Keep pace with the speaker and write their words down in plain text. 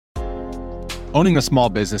Owning a small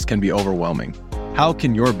business can be overwhelming. How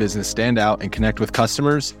can your business stand out and connect with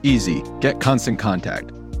customers? Easy. Get Constant Contact.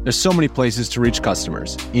 There's so many places to reach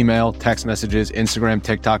customers. Email, text messages, Instagram,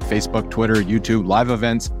 TikTok, Facebook, Twitter, YouTube, live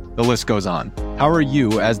events, the list goes on. How are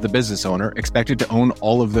you, as the business owner, expected to own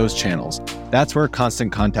all of those channels? That's where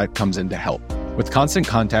Constant Contact comes in to help. With Constant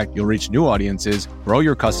Contact, you'll reach new audiences, grow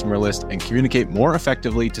your customer list, and communicate more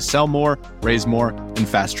effectively to sell more, raise more, and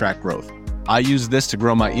fast-track growth. I use this to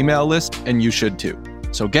grow my email list, and you should too.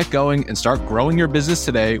 So get going and start growing your business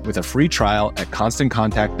today with a free trial at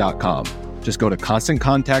ConstantContact.com. Just go to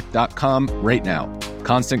ConstantContact.com right now.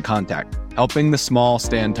 Constant Contact, helping the small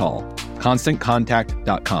stand tall.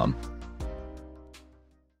 ConstantContact.com.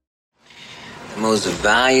 The most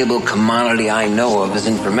valuable commodity I know of is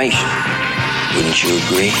information. Wouldn't you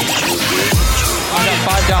agree? I got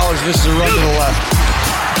 $5. This is a run to the left.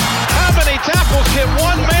 How many tackles can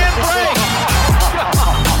one man break?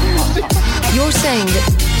 You're saying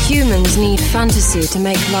that humans need fantasy to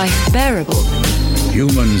make life bearable?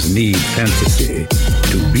 Humans need fantasy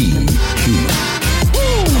to be human.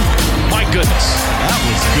 Woo! My goodness, that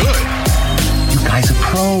was good. You guys are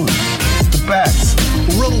pros. The best.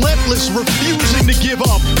 Relentless, refusing to give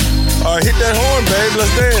up. All right, hit that horn, babe.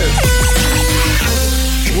 Let's dance.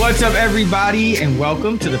 What's up, everybody, and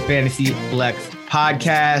welcome to the Fantasy Flex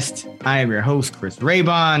Podcast. I am your host, Chris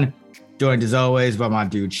Raybon, joined as always by my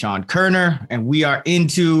dude, Sean Kerner, and we are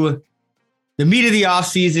into the meat of the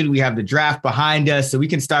offseason. We have the draft behind us, so we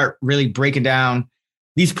can start really breaking down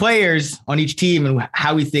these players on each team and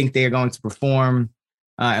how we think they are going to perform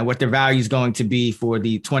and what their value is going to be for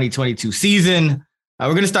the 2022 season. We're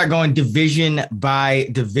going to start going division by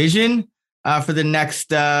division for the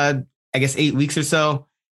next, 8 weeks or so.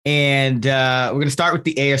 And we're going to start with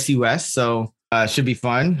the AFC West. So it should be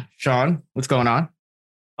fun. Sean, what's going on?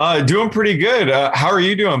 Doing pretty good. How are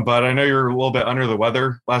you doing, bud? I know you're a little bit under the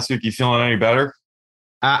weather last week. You feeling any better?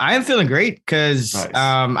 I am feeling great because Nice.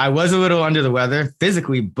 I was a little under the weather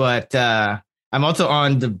physically, but I'm also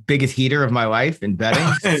on the biggest heater of my life in betting.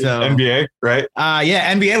 So NBA, right?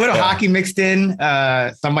 NBA, a little hockey mixed in.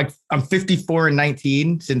 So I'm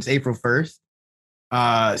 54-19 since April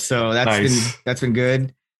 1st. So that's been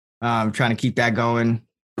good. I'm trying to keep that going,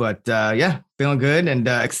 but feeling good and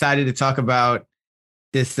excited to talk about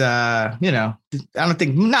this. I don't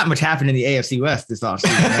think not much happened in the AFC West this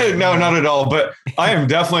offseason. Right? No, not at all. But I am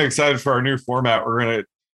definitely excited for our new format. We're going to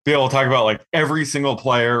be able to talk about like every single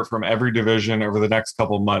player from every division over the next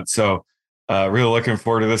couple of months. So really looking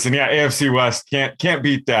forward to this. And yeah, AFC West can't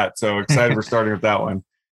beat that. So excited for starting with that one.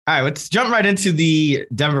 All right, let's jump right into the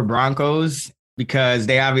Denver Broncos because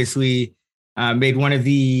they obviously made one of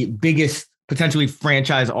the biggest potentially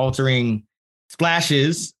franchise-altering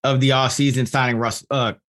splashes of the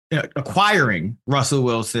offseason, acquiring Russell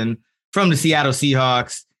Wilson from the Seattle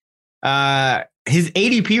Seahawks. His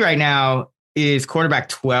ADP right now is quarterback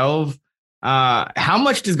 12. How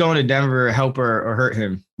much does going to Denver help or hurt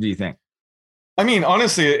him, do you think? I mean,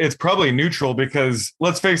 honestly, it's probably neutral because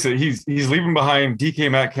let's face it, he's leaving behind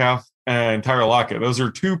DK Metcalf and Tyler Lockett. Those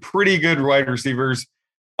are two pretty good wide receivers.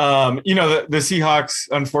 The Seahawks,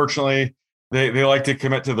 unfortunately, they like to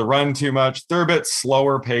commit to the run too much. They're a bit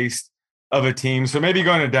slower paced of a team. So maybe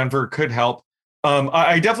going to Denver could help.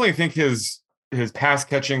 I definitely think his pass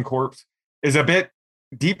catching corps is a bit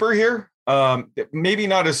deeper here. Maybe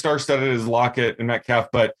not as star-studded as Lockett and Metcalf,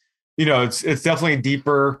 but it's definitely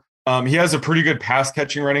deeper. He has a pretty good pass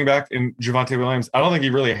catching running back in Javonte Williams. I don't think he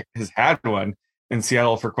really has had one in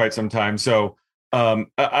Seattle for quite some time. So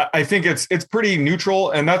I think it's pretty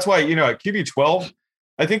neutral. And that's why, at QB 12,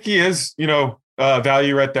 I think he is,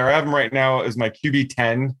 value right there. I have him right now as my QB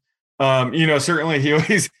 10. Certainly he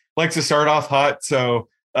always likes to start off hot. So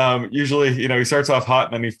usually, he starts off hot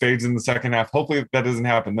and then he fades in the second half. Hopefully that doesn't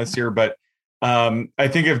happen this year. But I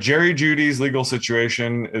think if Jerry Jeudy's legal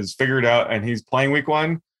situation is figured out and he's playing week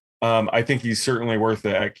 1, I think he's certainly worth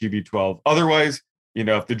it at QB 12. Otherwise,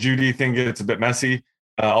 if the Jeudy thing gets a bit messy,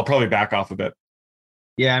 I'll probably back off a bit.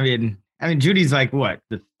 Yeah, I mean, Judy's like what,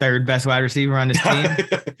 the third best wide receiver on this team?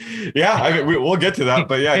 Yeah, we'll get to that,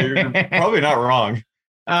 but yeah, you're probably not wrong.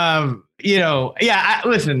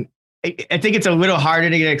 Listen, I think it's a little harder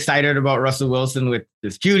to get excited about Russell Wilson with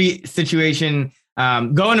this Jeudy situation,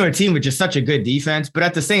 going to a team with just such a good defense. But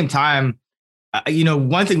at the same time,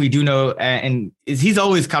 one thing we do know and is he's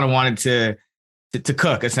always kind of wanted to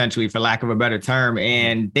cook, essentially, for lack of a better term.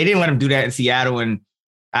 And they didn't let him do that in Seattle. And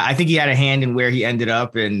I think he had a hand in where he ended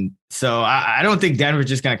up. And so I don't think Denver's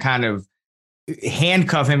just going to kind of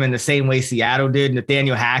handcuff him in the same way Seattle did.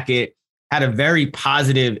 Nathaniel Hackett had a very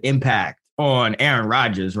positive impact on Aaron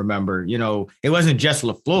Rodgers. Remember, it wasn't just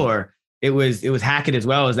LaFleur. it was Hackett as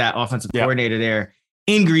well as that offensive coordinator there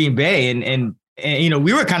in Green Bay. And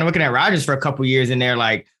we were kind of looking at Rodgers for a couple years in there,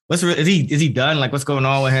 like, is he done? Like, what's going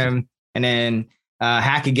on with him? And then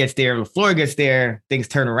Hackett gets there, LaFleur gets there, things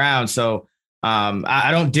turn around. So I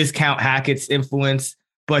don't discount Hackett's influence,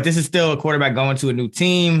 but this is still a quarterback going to a new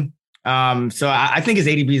team. So I think his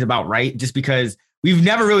ADP is about right, just because we've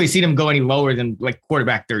never really seen him go any lower than like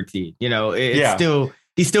quarterback 13.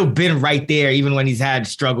 He's still been right there, even when he's had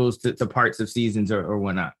struggles to parts of seasons or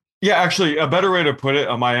whatnot. Yeah, actually, a better way to put it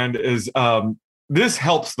on my end is this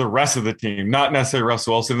helps the rest of the team, not necessarily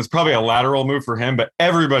Russell Wilson. It's probably a lateral move for him, but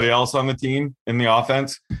everybody else on the team in the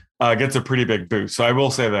offense gets a pretty big boost. So I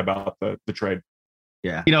will say that about the trade.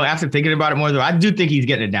 Yeah. After thinking about it more, though, I do think he's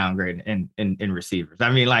getting a downgrade in receivers.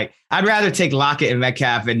 I mean, like, I'd rather take Lockett and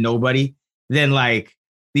Metcalf and nobody than like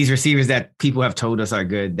these receivers that people have told us are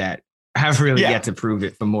good that have really yet to prove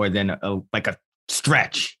it for more than a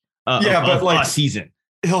stretch of a season.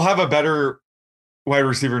 He'll have a better wide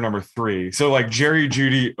receiver number 3. So like Jerry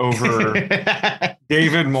Jeudy over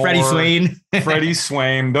David Moore, Freddie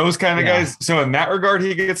Swain, those kind of guys. So in that regard,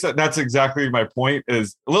 he gets that. That's exactly my point,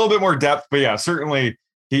 is a little bit more depth, but yeah, certainly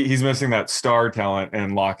he's missing that star talent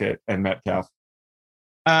in Lockett and Metcalf.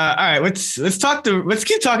 All right, let's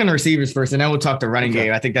keep talking to receivers first, and then we'll talk to running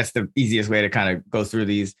game. I think that's the easiest way to kind of go through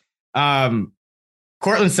these.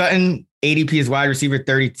 Courtland Sutton, ADP is wide receiver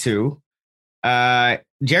 32.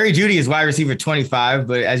 Jerry Jeudy is wide receiver 25,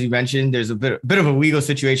 but as you mentioned, there's a bit of a legal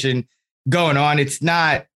situation going on. It's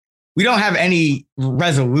not, we don't have any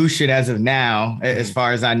resolution as of now, as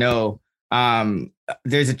far as I know.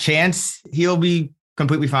 There's a chance he'll be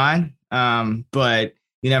completely fine, but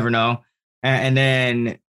you never know. And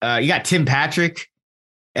then you got Tim Patrick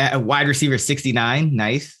at wide receiver 69.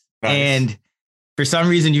 Nice. And for some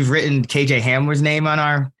reason, you've written KJ Hamler's name on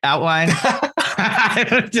our outline.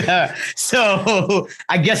 So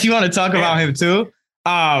I guess you want to talk about him too.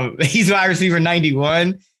 He's wide receiver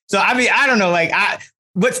 91. So, I mean, I don't know. Like,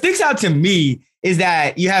 what sticks out to me is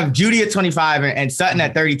that you have Jeudy at 25 and Sutton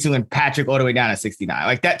at 32 and Patrick all the way down at 69.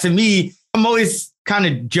 Like, that to me, I'm always kind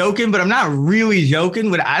of joking, but I'm not really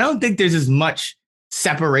joking. But I don't think there's as much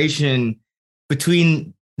separation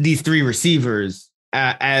between these three receivers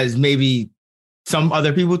as maybe some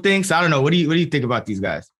other people think. So I don't know. What do you think about these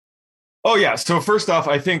guys? Oh, yeah. So first off,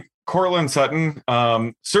 I think Courtland Sutton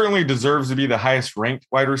certainly deserves to be the highest ranked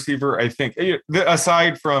wide receiver. I think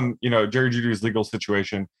aside from, Jerry Jeudy's legal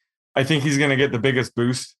situation, I think he's going to get the biggest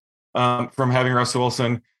boost from having Russell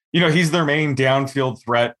Wilson. He's their main downfield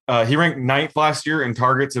threat. He ranked 9th last year in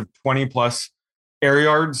targets of 20 plus air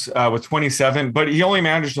yards with 27, but he only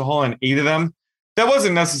managed to haul in 8 of them. That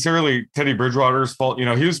wasn't necessarily Teddy Bridgewater's fault.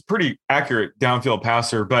 He was pretty accurate downfield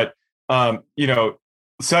passer, but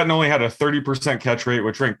Sutton only had a 30% catch rate,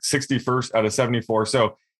 which ranked 61st out of 74.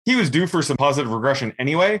 So he was due for some positive regression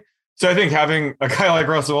anyway. So I think having a guy like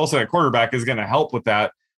Russell Wilson at quarterback is going to help with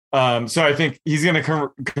that. So I think he's going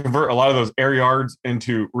to convert a lot of those air yards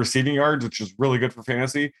into receiving yards, which is really good for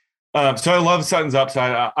fantasy. So I love Sutton's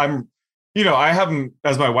upside. I have him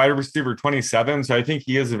as my wide receiver 27. So I think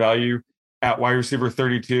he has a value at wide receiver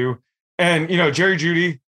 32. And, Jerry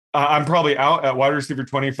Jeudy, I'm probably out at wide receiver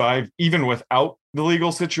 25, even without the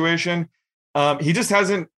legal situation. He just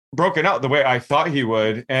hasn't broken out the way I thought he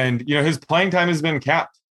would. And, his playing time has been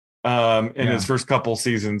capped in his first couple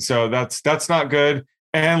seasons. So that's not good.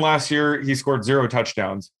 And last year he scored 0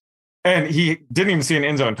 touchdowns and he didn't even see an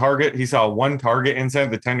end zone target. He saw 1 target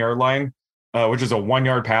inside the 10-yard line, which is a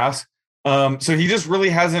 1-yard pass. So he just really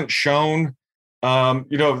hasn't shown,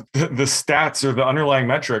 the stats or the underlying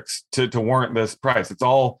metrics to warrant this price. It's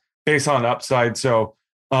all based on upside. So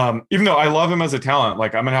even though I love him as a talent,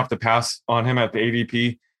 like I'm going to have to pass on him at the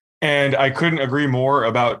ADP. And I couldn't agree more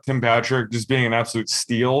about Tim Patrick just being an absolute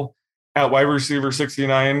steal at wide receiver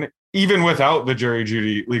 69, even without the Jerry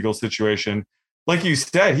Jeudy legal situation. Like you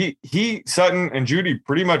said, he Sutton and Jeudy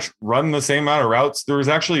pretty much run the same amount of routes. There was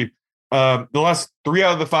actually the last 3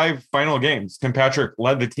 out of the 5 final games, Tim Patrick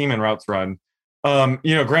led the team in routes run.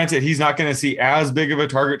 Granted, he's not going to see as big of a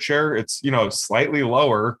target share. It's, slightly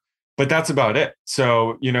lower, but that's about it.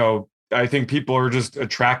 So, I think people are just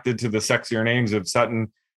attracted to the sexier names of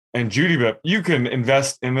Sutton and Jeudy, but you can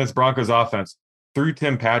invest in this Broncos offense through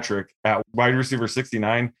Tim Patrick at wide receiver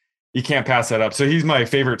 69. You can't pass that up. So he's my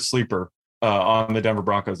favorite sleeper on the Denver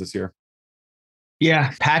Broncos this year.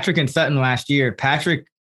 Yeah, Patrick and Sutton last year. Patrick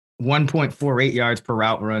 1.48 yards per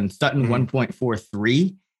route run, Sutton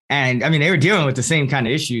 1.43. And I mean, they were dealing with the same kind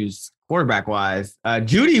of issues quarterback wise.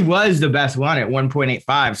 Jeudy was the best one at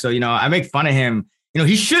 1.85. So, I make fun of him.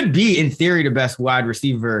 He should be in theory the best wide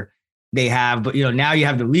receiver they have. But, now you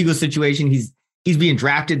have the legal situation. He's being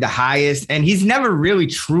drafted the highest, and he's never really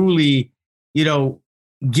truly,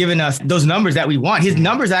 given us those numbers that we want. His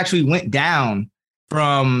numbers actually went down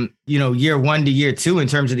from, year 1 to year 2 in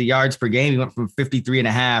terms of the yards per game. He went from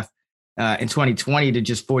 53.5 in 2020 to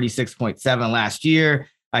just 46.7 last year.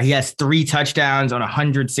 He has 3 touchdowns on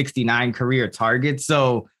 169 career targets.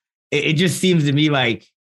 So it just seems to me like,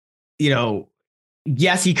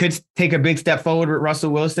 yes, he could take a big step forward with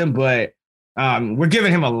Russell Wilson, but we're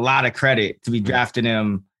giving him a lot of credit to be drafting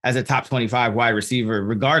him as a top 25 wide receiver,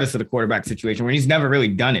 regardless of the quarterback situation, where he's never really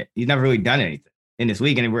done it. He's never really done anything in this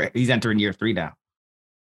league, and he's entering year 3 now.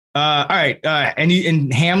 All right. And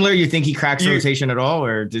Hamler, you think he cracks the rotation at all,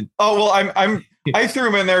 or did? Oh, well, I threw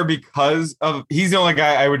him in there because he's the only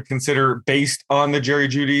guy I would consider based on the Jerry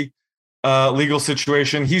Jeudy legal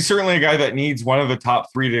situation. He's certainly a guy that needs one of the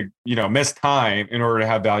top 3 to, miss time in order to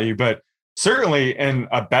have value, but certainly in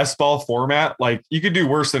a best ball format, like you could do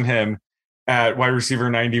worse than him at wide receiver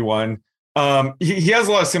 91. He has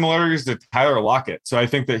a lot of similarities to Tyler Lockett. So I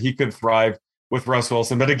think that he could thrive with Russ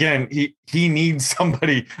Wilson, but again, he needs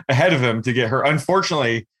somebody ahead of him to get her.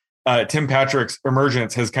 Unfortunately, Tim Patrick's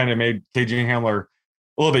emergence has kind of made KJ Hamler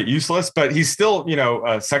a little bit useless, but he's still,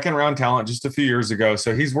 a second round talent just a few years ago.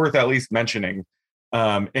 So he's worth at least mentioning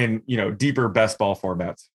in, deeper best ball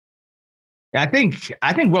formats. I think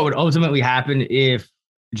what would ultimately happen if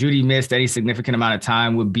Jeudy missed any significant amount of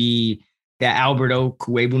time would be that Alberto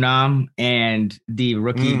Cuebunam and the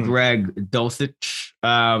rookie Greg Dulcich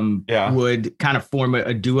would kind of form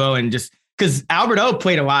a duo, and just because Alberto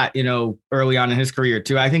played a lot, early on in his career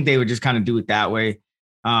too. I think they would just kind of do it that way.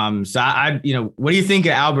 So I what do you think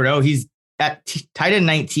of Alberto? He's at tight end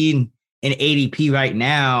 19 in ADP right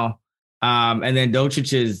now. And then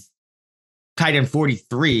Dulcich is tight end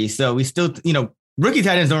 43. So we still, rookie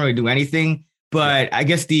tight ends don't really do anything, but I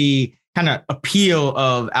guess the kind of appeal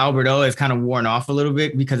of Alberto has kind of worn off a little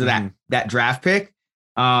bit because of that draft pick.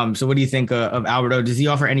 So what do you think of Alberto? Does he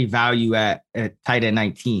offer any value at tight end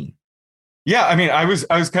 19? Yeah, I mean, I was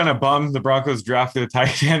kind of bummed the Broncos drafted a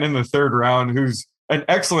tight end in the 3rd round who's an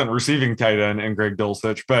excellent receiving tight end in Greg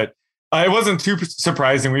Dulcich, but it wasn't too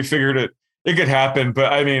surprising. We figured it could happen,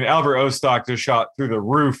 but I mean, Albert O's stock just shot through the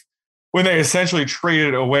roof when they essentially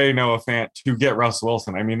traded away Noah Fant to get Russ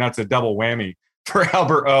Wilson. I mean, that's a double whammy for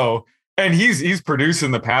Albert O, and he's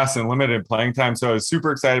producing the pass in limited playing time, so I was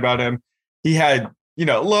super excited about him. He had,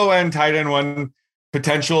 low end tight end 1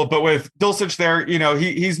 potential, but with Dulcich there,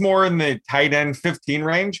 he's more in the tight end 15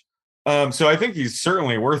 range. So I think he's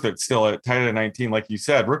certainly worth it still at tight end 19. Like you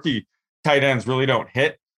said, rookie tight ends really don't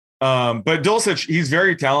hit. But Dulcich, he's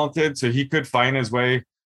very talented, so he could find his way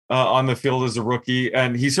on the field as a rookie.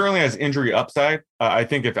 And he certainly has injury upside. I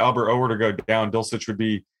think if Albert O were to go down, Dulcich would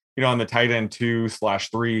be, on the tight end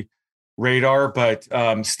 2/3 radar.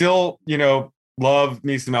 But still, love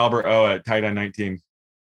me some Albert O at tight end 19.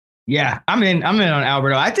 Yeah, I'm in on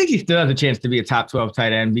Alberto. I think he still has a chance to be a top 12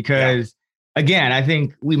 tight end because, again, I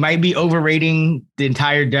think we might be overrating the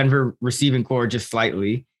entire Denver receiving core just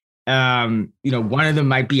slightly. One of them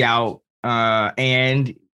might be out.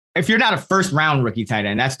 And if you're not a first round rookie tight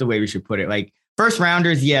end, that's the way we should put it. Like first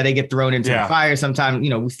rounders, they get thrown into the fire sometimes.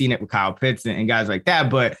 We've seen it with Kyle Pitts and guys like that.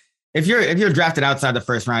 But if you're drafted outside the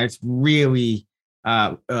first round, it's really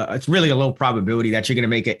a low probability that you're going to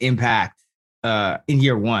make an impact in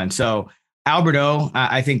year 1. So Alberto,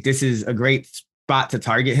 I think this is a great spot to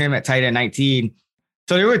target him at tight end 19.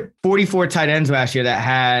 So there were 44 tight ends last year that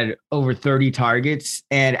had over 30 targets,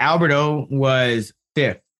 and Alberto was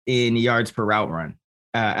 5th in yards per route run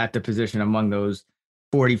at the position among those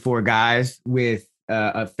 44 guys with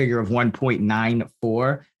a figure of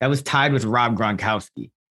 1.94. That was tied with Rob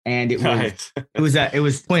Gronkowski, and it was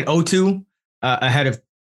 0.02 ahead of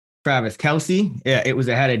Travis Kelce. It was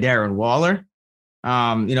ahead of Darren Waller. The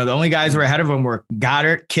only guys who were ahead of him were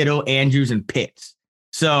Goddard, Kittle, Andrews, and Pitts.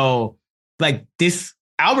 So like this,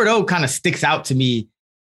 Alberto kind of sticks out to me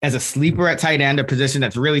as a sleeper at tight end, a position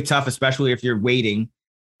that's really tough, especially if you're waiting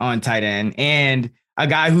on tight end, and a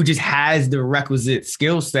guy who just has the requisite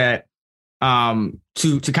skill set to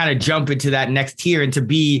kind of jump into that next tier and to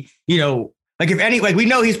be, like we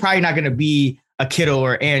know he's probably not going to be a Kittle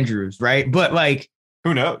or Andrews, right? But like,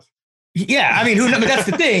 who knows? Yeah, I mean, who knows? But that's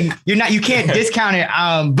the thing. You can't discount it.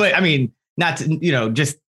 But I mean, not to,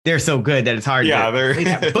 just they're so good that it's hard.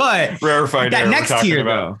 They're but rarefied. That next tier,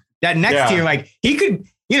 though, tier, like he could,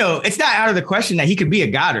 it's not out of the question that he could be a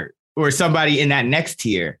Goddard or somebody in that next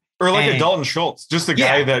tier, or like a Dalton Schultz, just a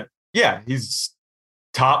guy that, he's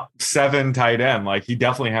top 7 tight end. Like he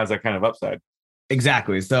definitely has that kind of upside.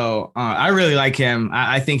 Exactly. So I really like him.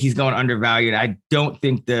 I think he's going undervalued. I don't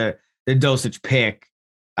think the the Dulcich pick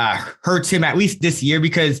hurts him at least this year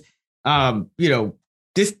because,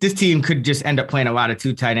 this team could just end up playing a lot of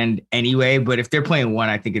 2 tight end anyway. But if they're playing 1,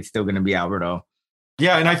 I think it's still going to be Alberto.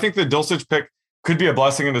 Yeah, and I think the Dulcich pick could be a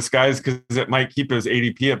blessing in disguise because it might keep his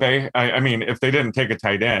ADP at bay. I mean, if they didn't take a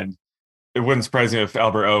tight end, it wouldn't surprise me if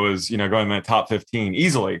Alberto is, going in the top 15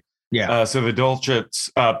 easily. Yeah. So the Dulcich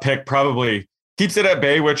pick probably keeps it at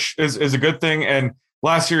bay, which is a good thing. And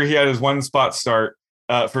last year he had his 1 spot start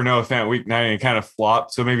for Noah Fant week 9 and kind of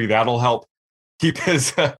flopped. So maybe that'll help keep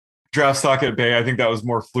his draft stock at bay. I think that was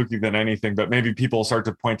more fluky than anything, but maybe people start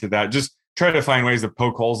to point to that. Just try to find ways to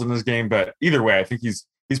poke holes in this game. But either way, I think he's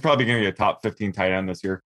probably going to be a top 15 tight end this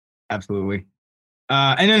year. Absolutely.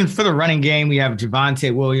 And then for the running game, we have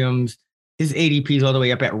Javonte Williams. His ADP is all the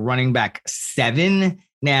way up at running back 7.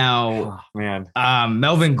 Now,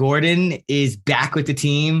 Melvin Gordon is back with the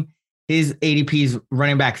team. His ADP is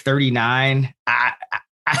running back 39.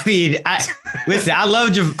 Listen, I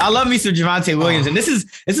love me some Javonte Williams. And this is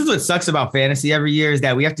what sucks about fantasy every year is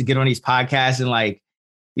that we have to get on these podcasts and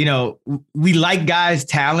we like guys'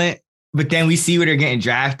 talent, but then we see where they're getting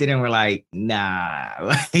drafted and we're like,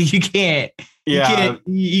 nah, you can't. Yeah.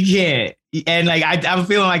 You can't. And I'm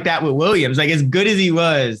feeling like that with Williams. As good as he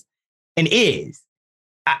was and is,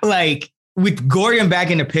 with Gordon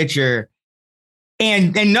back in the picture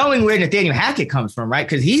and knowing where Nathaniel Hackett comes from, right?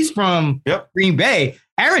 Because he's from Green Bay.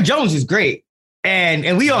 Aaron Jones is great.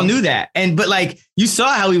 And we all knew that. But you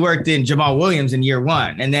saw how he worked in Jamal Williams in year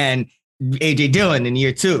 1 and then AJ Dillon in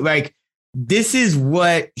year 2. This is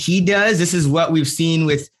what he does. This is what we've seen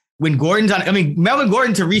with when Gordon's on. I mean, Melvin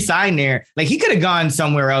Gordon to re-sign there, he could have gone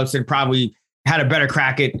somewhere else and probably had a better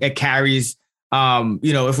crack at carries.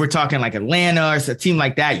 If we're talking Atlanta or a team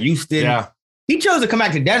like that, Houston, he chose to come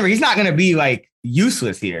back to Denver. He's not going to be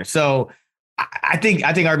useless here. So I think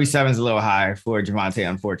RB7 is a little high for Javonte,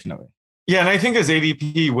 unfortunately. Yeah, and I think his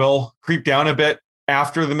ADP will creep down a bit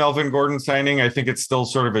after the Melvin Gordon signing. I think it's still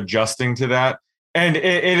sort of adjusting to that. And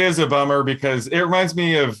it is a bummer because it reminds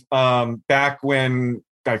me of back when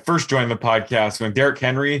I first joined the podcast, when Derrick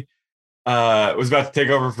Henry was about to take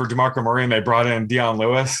over for DeMarco Murray and they brought in Deion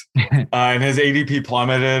Lewis and his ADP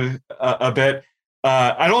plummeted a bit.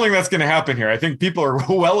 I don't think that's going to happen here. I think people are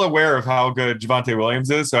well aware of how good Javonte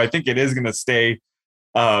Williams is. So I think it is going to stay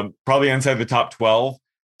probably inside the top 12.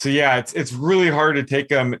 So yeah, it's really hard to take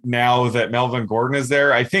him now that Melvin Gordon is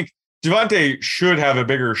there. I think Javonte should have a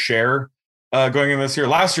bigger share going in this year.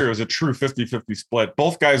 Last year it was a true 50-50 split.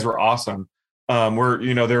 Both guys were awesome. They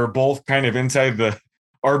were both kind of inside the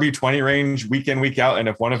RB20 range week in, week out. And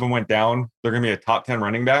if one of them went down, they're going to be a top 10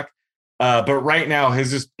 running back. But right now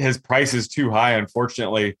his price is too high,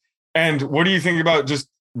 unfortunately. And what do you think about just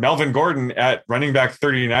Melvin Gordon at running back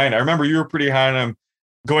 39? I remember you were pretty high on him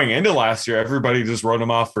going into last year. Everybody just wrote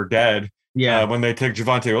him off for dead when they took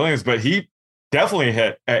Javonte Williams, but he definitely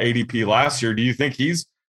hit at ADP last year. Do you think he's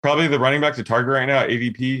probably the running back to target right now at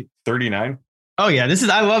ADP 39? Oh yeah.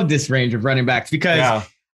 I love this range of running backs because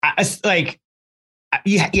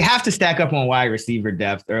you have to stack up on wide receiver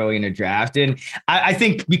depth early in the draft. And I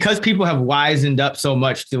think because people have wisened up so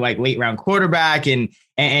much to late round quarterback and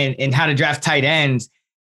how to draft tight ends,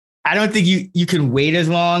 I don't think you can wait as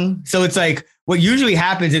long. So it's what usually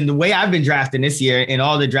happens, and the way I've been drafting this year in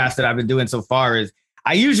all the drafts that I've been doing so far is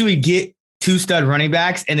I usually get 2 stud running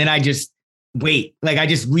backs and then I just wait. I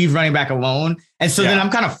just leave running back alone. And so then I'm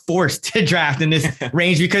kind of forced to draft in this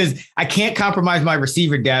range because I can't compromise my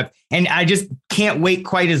receiver depth. And I just can't wait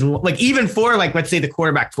quite as even for let's say the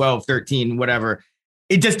quarterback 12, 13, whatever.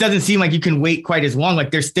 It just doesn't seem like you can wait quite as long.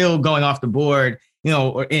 They're still going off the board,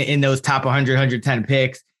 in those top 100, 110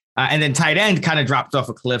 picks. And then tight end kind of drops off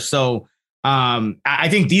a cliff. So I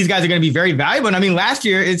think these guys are going to be very valuable. And I mean, last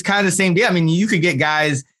year it's kind of the same deal. I mean, you could get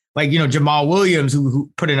guys Jamal Williams,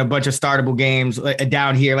 who put in a bunch of startable games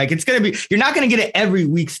down here. It's going to be, you're not going to get an every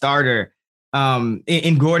week starter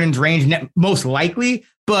in Gordon's range, most likely.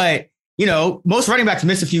 But, most running backs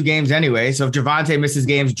miss a few games anyway. So if Javonte misses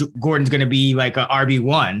games, Gordon's going to be a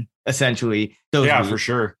RB1, essentially. For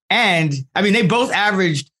sure. And I mean, Gordon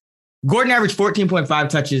averaged 14.5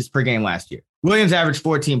 touches per game last year. Williams averaged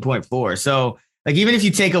 14.4. So even if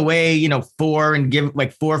you take away, 4 and give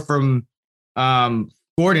 4 from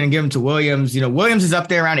Gordon and give them to Williams, Williams is up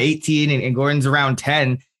there around 18 and Gordon's around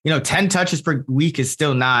 10. 10 touches per week is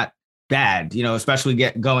still not bad, especially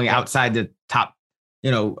going outside the top, the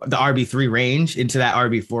RB3 range into that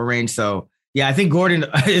RB4 range. So yeah, I think Gordon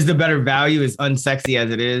is the better value, as unsexy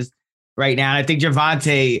as it is right now. And I think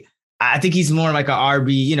Javonte, I think he's more like a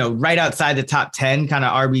RB, right outside the top 10 kind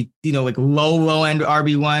of RB, low end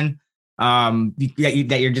RB1.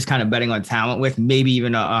 that you're just kind of betting on talent with, maybe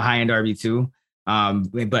even a high end RB2.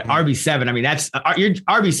 But RB7, I mean, that's your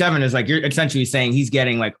RB7 is like, you're essentially saying he's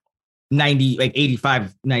getting like 90, like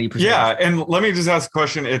 85, 90%. Yeah. And let me just ask a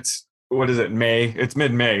question. It's, what is it? It's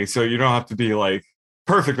mid-May. So you don't have to be like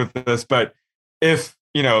perfect with this, but if,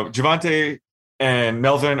 Javonte and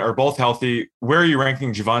Melvin are both healthy, where are you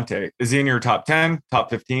ranking Javonte? Is he in your top 10, top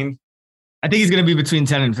 15? I think he's going to be between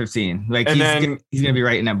 10 and 15. Like, he's going to be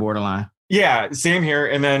right in that borderline. Yeah, same here.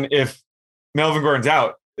 And then if Melvin Gordon's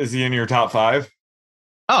out, is he in your top 5?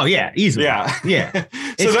 Oh yeah, easily. Yeah.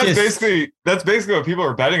 So that's basically what people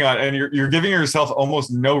are betting on. And you're giving yourself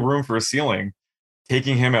almost no room for a ceiling,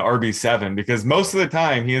 taking him at RB7, because most of the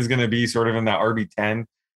time he is going to be sort of in that RB10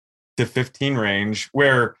 to 15 range,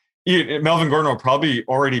 where Melvin Gordon will probably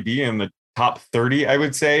already be in the top 30, I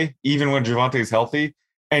would say, even when Javonte's healthy.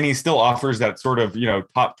 And he still offers that sort of,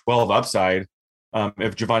 top 12 upside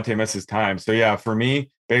if Javonte misses time. So yeah, for me,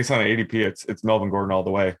 based on ADP, it's Melvin Gordon all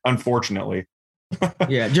the way, unfortunately.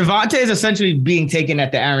 Yeah, Javonte is essentially being taken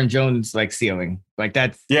at the Aaron Jones like ceiling. Like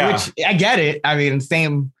that's, which I get it. I mean,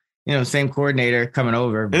 same coordinator coming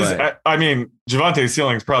over. Javonte's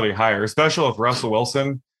ceiling is probably higher, especially with Russell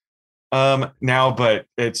Wilson now, but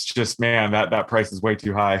it's just, man, that price is way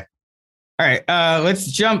too high. All right, let's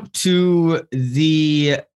jump to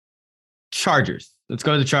the Chargers. Let's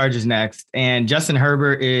go to the Chargers next. And Justin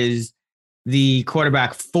Herbert is the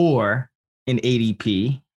quarterback 4 in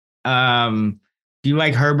ADP. Do you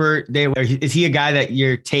like Herbert? Is he a guy that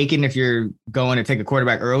you're taking if you're going to take a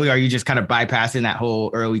quarterback early? Or are you just kind of bypassing that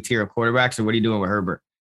whole early tier of quarterbacks? Or what are you doing with Herbert?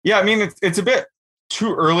 Yeah, I mean, it's a bit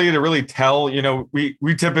too early to really tell.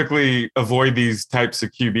 We typically avoid these types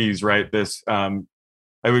of QBs, right? This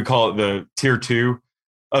I would call it the tier 2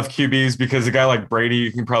 of QBs, because a guy like Brady,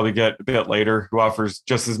 you can probably get a bit later, who offers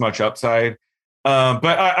just as much upside. But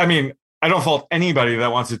I don't fault anybody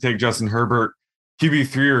that wants to take Justin Herbert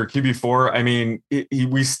QB3 or QB4. I mean,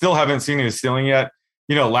 we still haven't seen his ceiling yet.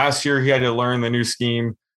 Last year he had to learn the new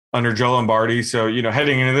scheme under Joe Lombardi. So,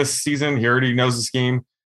 heading into this season, he already knows the scheme.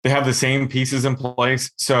 They have the same pieces in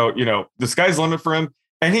place. So, the sky's the limit for him.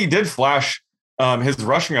 And he did flash his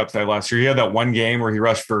rushing upside last year. He had that one game where he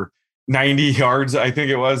rushed for 90 yards, I think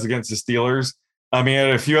it was, against the Steelers. He had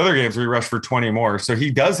a few other games where he rushed for 20 more. So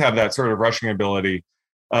he does have that sort of rushing ability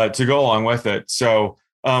to go along with it. So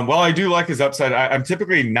while I do like his upside, I'm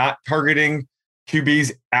typically not targeting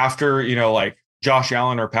QBs after, like Josh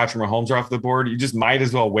Allen or Patrick Mahomes are off the board. You just might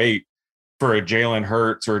as well wait for a Jalen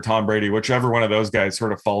Hurts or a Tom Brady, whichever one of those guys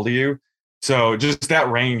sort of fall to you. So just that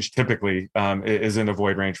range typically is in a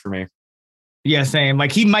void range for me. Yeah, same.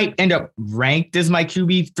 Like, he might end up ranked as my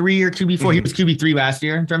QB3 or QB4. Mm-hmm. He was QB3 last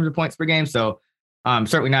year in terms of points per game. So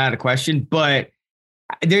certainly not out of question, but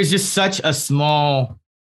there's just such a small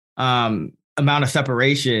amount of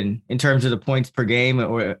separation in terms of the points per game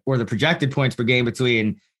or the projected points per game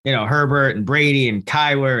between, Herbert and Brady and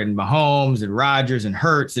Kyler and Mahomes and Rodgers and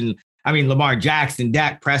Hurts. And Lamar Jackson,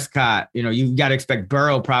 Dak Prescott, you got to expect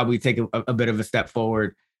Burrow probably take a bit of a step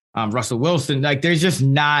forward. Russell Wilson, like, there's just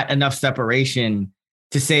not enough separation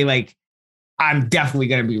to say, like, I'm definitely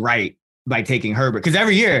going to be right by taking Herbert. Because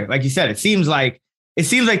every year, like you said, it seems like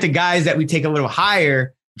the guys that we take a little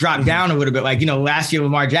higher drop down a little bit. Like, last year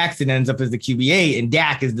Lamar Jackson ends up as the QB8 and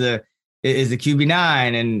Dak is the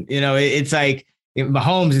QB9. And, it's like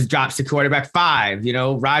Mahomes drops to quarterback 5,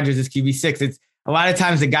 Rodgers is QB6. It's a lot of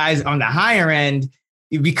times the guys on the higher end,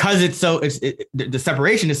 because the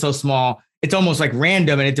separation is so small, it's almost like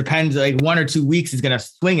random, and it depends. Like 1 or 2 weeks is going to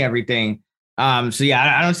swing everything. So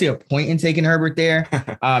yeah, I don't see a point in taking Herbert there.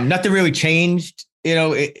 Nothing really changed.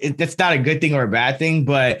 That's not a good thing or a bad thing,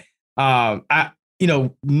 but he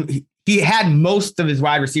had most of his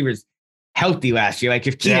wide receivers healthy last year. Like,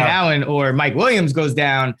 if Keenan Allen or Mike Williams goes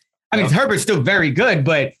down, Herbert's still very good,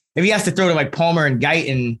 but if he has to throw to like Palmer and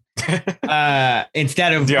Guyton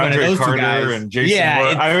instead of DeAndre one of those Carter 2 guys, and Jason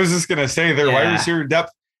Moore, I was just gonna say their wide receiver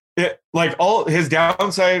depth. All his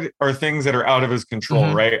downside are things that are out of his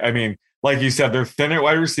control, right? Like you said, they're thin at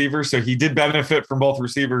wide receiver, so he did benefit from both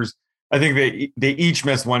receivers. I think they each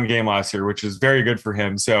missed 1 game last year, which is very good for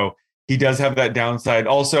him. So he does have that downside.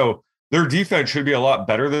 Also, their defense should be a lot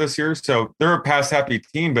better this year. So they're a pass happy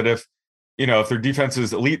team, but if their defense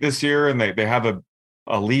is elite this year and they have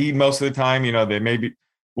a lead most of the time, they maybe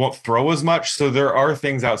won't throw as much. So there are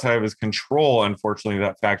things outside of his control, unfortunately,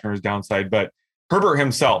 that factor his downside. But Herbert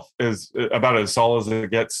himself is about as solid as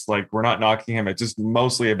it gets. Like, we're not knocking him. It's just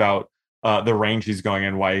mostly about the range he's going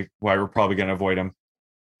in, why we're probably going to avoid him.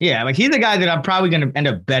 Yeah, like he's a guy that I'm probably going to end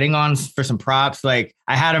up betting on for some props. Like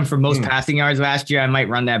I had him for most passing yards last year. I might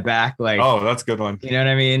run that back. Like, oh, that's a good one. You know what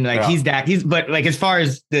I mean? Like but like as far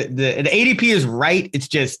as the ADP is right, it's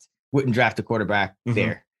just wouldn't draft a quarterback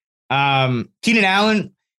there. Keenan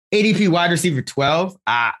Allen, ADP wide receiver 12.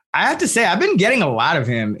 I have to say I've been getting a lot of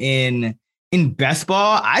him in best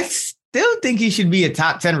ball. I still think he should be a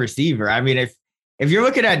top 10 receiver. I mean, if you're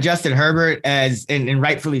looking at Justin Herbert as and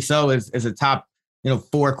rightfully so as a top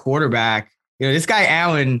 4 quarterback, this guy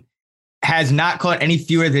Allen has not caught any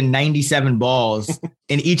fewer than 97 balls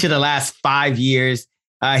in each of the last 5 years.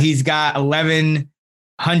 He's got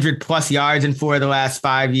 1,100 plus yards in 4 of the last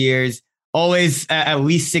 5 years. Always at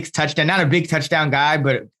least 6 touchdowns. Not a big touchdown guy,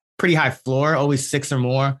 but pretty high floor. Always 6 or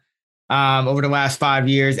more over the last 5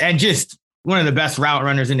 years, and just one of the best route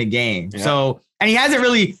runners in the game. Yeah. So, and he hasn't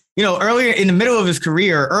really, early in his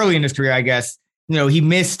career, I guess. He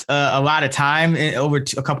missed a lot of time over a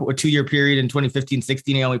 2-year period in 2015-16.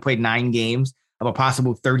 He only played 9 games of a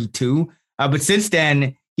possible 32. But since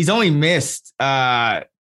then, he's only missed 3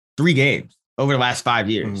 games over the last 5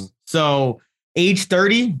 years. So age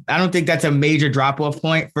 30, I don't think that's a major drop-off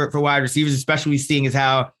point for wide receivers, especially seeing as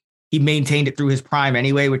how he maintained it through his prime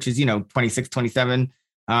anyway, which is, 26, 27.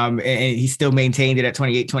 And he still maintained it at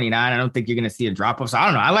 28, 29. I don't think you're going to see a drop-off. So I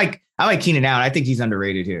don't know. I like Keenan Allen. I think he's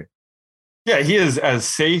underrated here. Yeah, he is as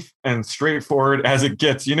safe and straightforward as it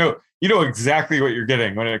gets. You know exactly what you're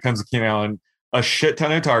getting when it comes to Keenan Allen. A shit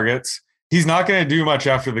ton of targets. He's not going to do much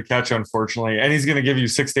after the catch, unfortunately, and he's going to give you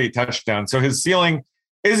 6 to 8 touchdowns. So his ceiling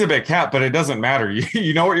is a bit capped, but it doesn't matter.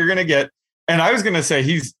 You know what you're going to get. And I was going to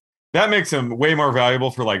say that makes him way more valuable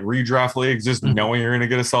for like redraft leagues, just knowing you're going to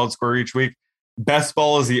get a solid score each week. Best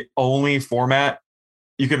ball is the only format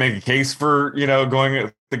you can make a case for, going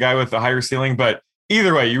with the guy with the higher ceiling, but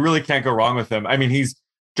either way, you really can't go wrong with him. I mean, he's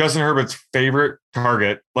Justin Herbert's favorite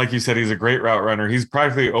target. Like you said, he's a great route runner. He's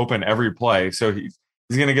practically open every play. So he's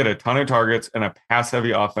going to get a ton of targets and a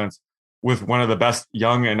pass-heavy offense with one of the best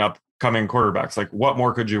young and upcoming quarterbacks. Like, what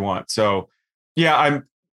more could you want? So, yeah,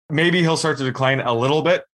 maybe he'll start to decline a little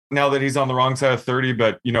bit now that he's on the wrong side of 30.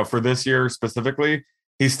 But, for this year specifically,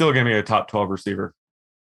 he's still going to be a top 12 receiver.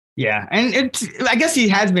 Yeah, and I guess he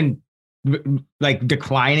has been like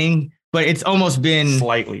declining, but it's almost been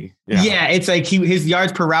slightly. Yeah, it's like his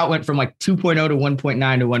yards per route went from like 2.0 to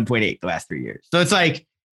 1.9 to 1.8 the last 3 years. So it's like,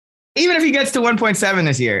 even if he gets to 1.7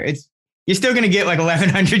 this year, you're still going to get like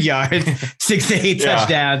 1,100 yards, 6 to 8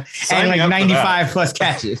 touchdowns, and like 95 plus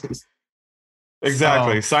catches.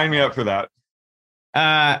 Exactly. Sign me up for that.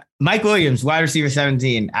 Mike Williams, wide receiver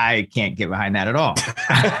 17. I can't get behind that at all.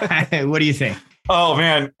 What do you think? Oh,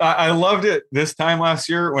 man. I loved it this time last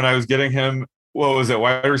year when I was getting him. What was it?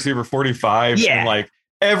 Wide receiver 45. Yeah. And like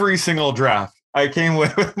every single draft. I came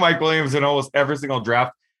with Mike Williams in almost every single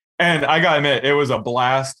draft. And I got to admit, it was a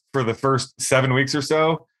blast for the first 7 weeks or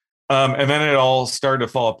so. And then it all started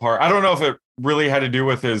to fall apart. I don't know if it really had to do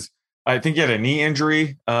with I think he had a knee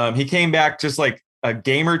injury. He came back just like a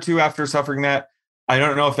game or two after suffering that. I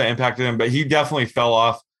don't know if that impacted him, but he definitely fell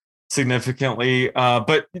off significantly.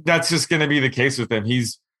 But that's just going to be the case with him.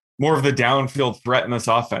 He's more of the downfield threat in this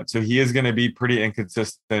offense. So he is going to be pretty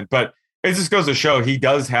inconsistent, but it just goes to show he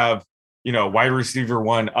does have, wide receiver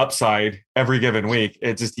 1 upside every given week.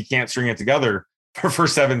 It's just, he can't string it together for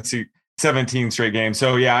 17 straight games.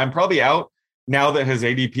 So yeah, I'm probably out now that his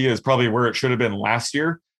ADP is probably where it should have been last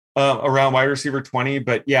year, around wide receiver 20.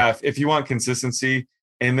 But yeah, if you want consistency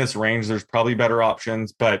in this range, there's probably better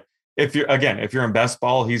options. But if you're in best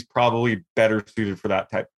ball, he's probably better suited for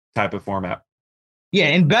that type of format. Yeah,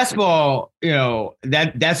 in best ball,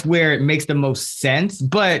 that's where it makes the most sense.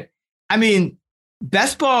 But I mean,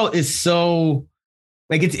 best ball is so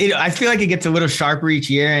like I feel like it gets a little sharper each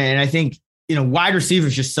year, and I think wide receiver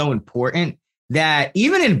is just so important that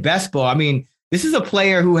even in best ball, I mean, this is a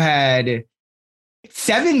player who had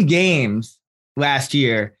 7 games last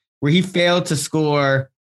year where he failed to score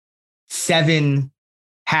 7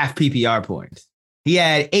 half PPR points. He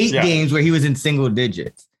had 8 games where he was in single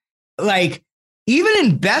digits. Like, even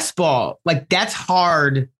in best ball, like that's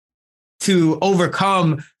hard to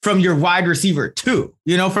overcome from your wide receiver 2,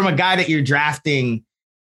 from a guy that you're drafting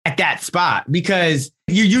at that spot, because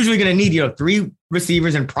you're usually going to need, 3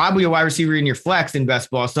 receivers and probably a wide receiver in your flex in best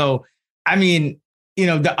ball. So, I mean,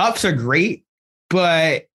 the ups are great,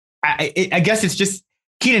 but I guess it's just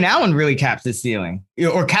Keenan Allen really caps his ceiling,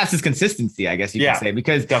 or caps his consistency, I guess you can say,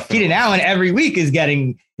 because definitely. Keenan Allen every week is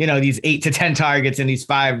getting, these 8 to 10 targets and these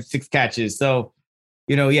 5-6 catches. So,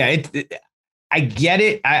 I get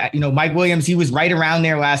it. Mike Williams, he was right around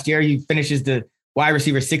there last year. He finishes the wide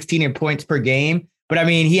receiver 16 in points per game. But I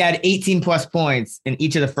mean, he had 18 plus points in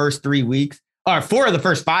each of the first 3 weeks, or 4 of the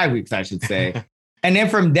first 5 weeks, I should say. And then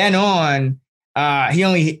from then on, he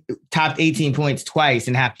only topped 18 points twice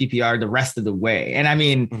in half PPR the rest of the way. And I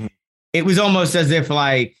mean, it was almost as if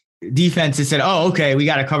like defenses said, oh, okay, we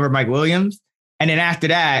got to cover Mike Williams. And then after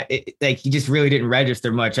that, he just really didn't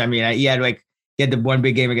register much. I mean, he had the one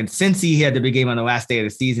big game against Cincy. He had the big game on the last day of the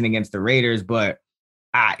season against the Raiders. But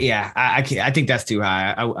I think that's too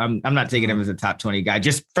high. I'm not taking him as a top 20 guy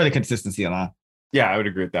just for the consistency alone. Yeah, I would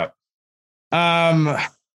agree with that. All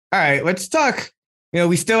right, let's talk.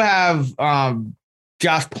 We still have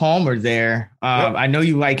Josh Palmer there. Yep. I know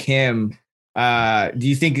you like him. Do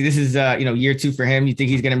you think this is year 2 for him? You think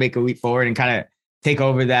he's going to make a leap forward and kind of take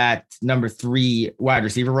over that number 3 wide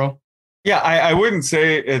receiver role? Yeah, I wouldn't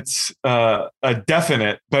say it's a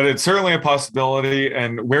definite, but it's certainly a possibility.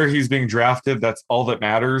 And where he's being drafted, that's all that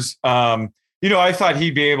matters. I thought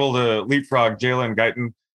he'd be able to leapfrog Jalen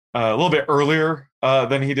Guyton a little bit earlier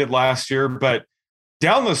than he did last year, but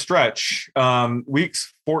down the stretch,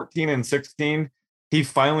 weeks 14 and 16, he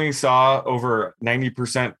finally saw over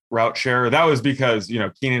 90% route share. That was because,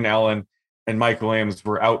 Keenan Allen and Mike Williams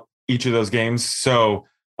were out each of those games. So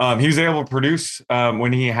he was able to produce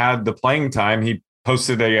when he had the playing time. He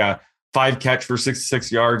posted a 5 catch for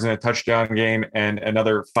 66 yards in a touchdown game and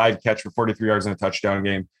another 5 catch for 43 yards in a touchdown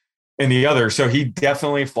game in the other. So he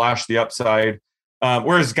definitely flashed the upside.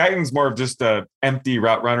 Whereas Guyton's more of just a empty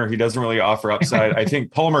route runner. He doesn't really offer upside. I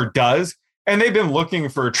think Palmer does. And they've been looking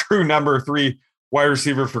for a true number 3 wide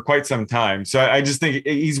receiver for quite some time. So I just think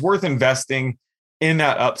he's worth investing in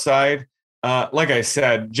that upside. Like I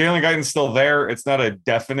said, Jalen Guyton's still there. It's not a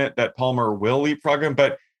definite that Palmer will leapfrog him,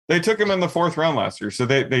 but they took him in the 4th round last year. So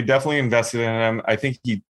they definitely invested in him. I think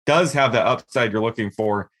he does have the upside you're looking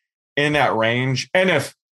for in that range. And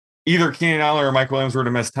if either Keenan Allen or Mike Williams were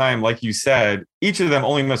to miss time, like you said, each of them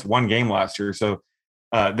only missed 1 game last year. So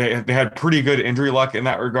they had pretty good injury luck in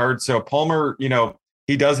that regard. So Palmer,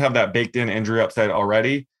 he does have that baked in injury upside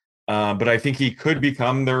already. But I think he could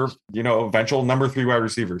become their, eventual number 3 wide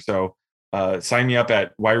receiver. So sign me up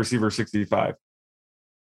at wide receiver 65.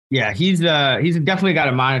 Yeah, he's definitely got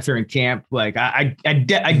a monitor in camp. Like I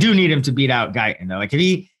do need him to beat out Guyton though. Like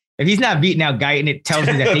if he's not beating out Guyton, it tells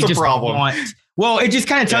me that they just want. Well, it just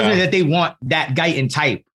kind of tells me that they want that Guyton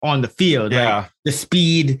type on the field. Yeah, like the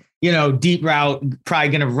speed, deep route, probably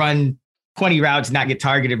going to run 20 routes, not get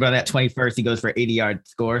targeted, but on that 21st, he goes for 80-yard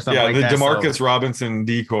score or something like that. Yeah, the Demarcus Robinson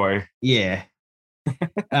decoy. Yeah.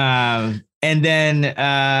 And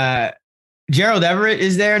then Gerald Everett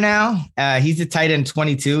is there now. He's a tight end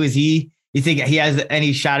 22. You think he has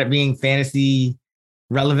any shot at being fantasy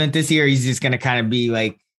relevant this year? Or he's just going to kind of be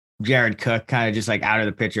like Jared Cook, kind of just like out of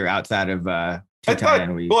the picture outside of I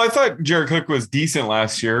thought Jared Cook was decent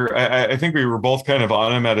last year. I think we were both kind of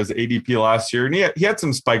on him at his ADP last year, and he had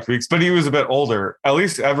some spike weeks, but he was a bit older. At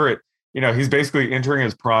least Everett, he's basically entering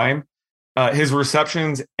his prime. His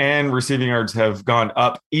receptions and receiving yards have gone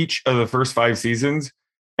up each of the first 5 seasons,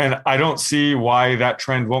 and I don't see why that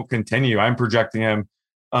trend won't continue. I'm projecting him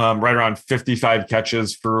right around 55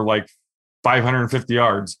 catches for like 550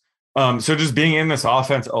 yards. So just being in this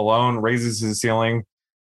offense alone raises his ceiling.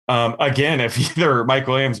 Again, if either Mike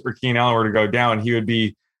Williams or Keenan Allen were to go down, he would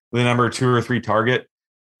be the number 2 or 3 target.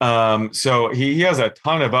 So he has a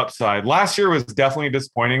ton of upside. Last year was definitely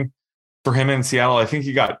disappointing for him in Seattle. I think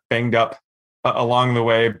he got banged up along the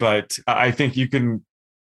way, but I think you can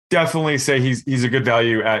definitely say he's a good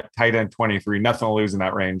value at tight end 23. Nothing to lose in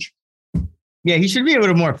that range. Yeah, he should be a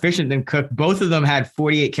little more efficient than Cook. Both of them had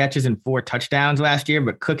 48 catches and 4 touchdowns last year,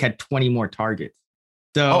 but Cook had 20 more targets.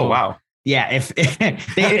 So, oh wow, yeah. If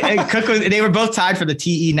they were both tied for the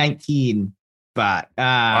TE19 spot.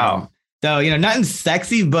 Wow. So nothing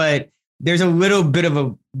sexy, but there's a little bit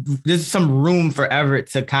of there's some room for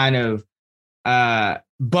Everett to kind of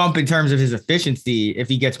bump in terms of his efficiency. If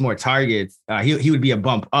he gets more targets, he would be a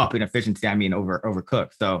bump up in efficiency. I mean, over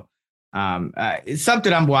Cook. So. It's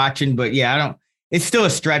something I'm watching, but yeah, it's still a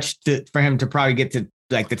stretch for him to probably get to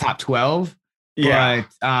like the top 12. Yeah.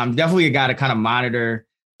 But definitely a guy to kind of monitor,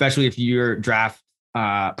 especially if your draft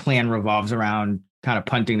plan revolves around kind of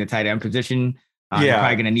punting the tight end position. You're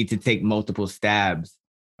probably going to need to take multiple stabs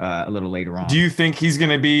a little later on. Do you think he's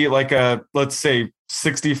going to be like a, let's say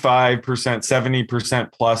 65%,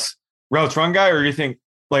 70% plus routes run guy? Or do you think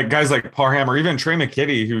like guys like Parham or even Trey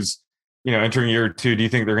McKitty, who's, entering year 2, do you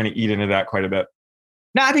think they're going to eat into that quite a bit?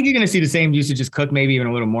 No, I think you're going to see the same usage as Cook, maybe even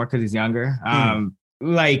a little more because he's younger.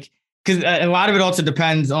 Because a lot of it also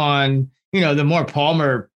depends on, the more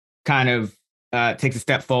Palmer kind of takes a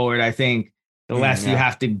step forward, I think the less you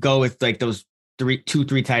have to go with like those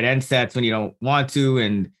three tight end sets when you don't want to.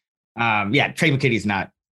 And Trey McKitty's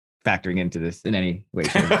not factoring into this in any way.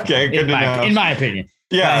 Okay, good to know. In my opinion.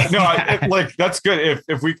 Yeah, no, that's good.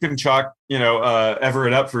 If we can chalk,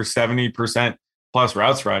 Everett up for 70% plus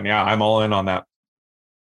routes run, yeah, I'm all in on that.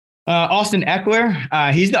 Austin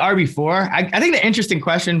Eckler, he's the RB4. I think the interesting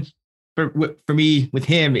question for me with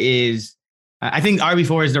him is, I think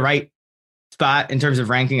RB4 is the right spot in terms of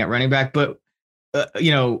ranking at running back, but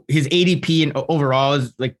his ADP and overall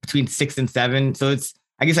is like between 6 and 7. So it's,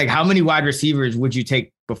 I guess, like, how many wide receivers would you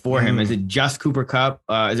take before him? Is it just Cooper Kupp?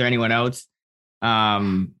 Is there anyone else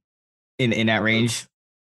in that range?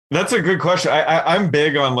 That's a good question. I'm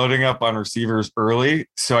big on loading up on receivers early.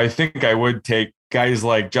 So I think I would take guys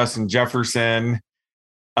like Justin Jefferson,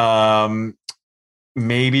 maybe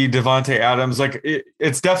Devontae Adams. Like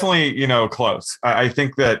it's definitely, close. I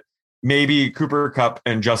think that maybe Cooper Kupp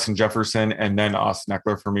and Justin Jefferson and then Austin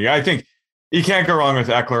Eckler for me. I think you can't go wrong with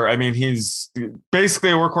Eckler. I mean, he's basically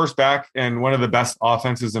a workhorse back and one of the best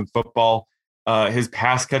offenses in football. His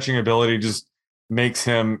pass catching ability just makes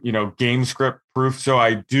him, game script proof. So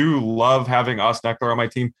I do love having Austin Eckler on my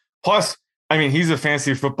team. Plus, I mean, he's a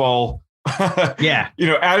fantasy football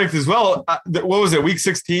addict as well. What was it, week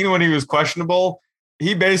 16 when he was questionable?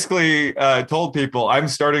 He basically told people, I'm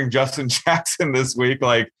starting Justin Jackson this week.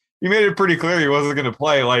 Like, he made it pretty clear he wasn't going to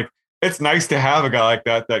play. Like, it's nice to have a guy like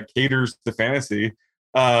that caters to fantasy.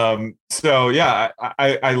 So yeah,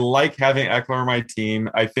 I like having Eckler on my team.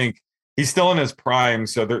 I think he's still in his prime,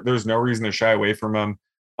 so there's no reason to shy away from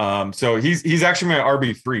him. So he's actually my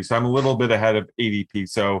RB3, so I'm a little bit ahead of ADP.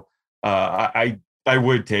 So I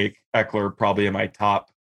would take Eckler probably in my top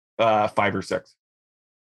 5 or 6.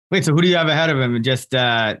 Wait, so who do you have ahead of him? Just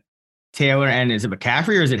Taylor, and is it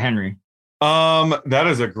McCaffrey or is it Henry? That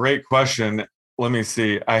is a great question. Let me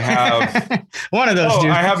see. I have one of those.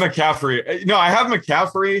 I have McCaffrey. No, I have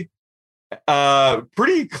McCaffrey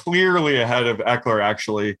pretty clearly ahead of Eckler,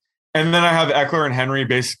 actually. And then I have Eckler and Henry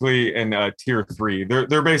basically in tier 3.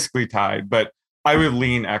 They're basically tied, but I would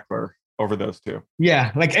lean Eckler over those two.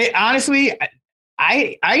 Yeah, like honestly,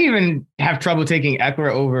 I even have trouble taking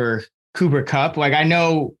Eckler over Cooper Kupp. Like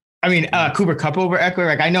Cooper Kupp over Eckler.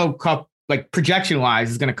 Like I know Kupp, like projection wise,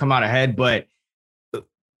 is going to come out ahead, but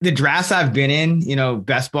the drafts I've been in,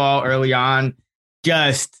 best ball early on,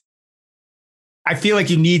 I feel like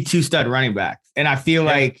you need 2 stud running backs. And I feel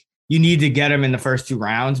like you need to get them in the first 2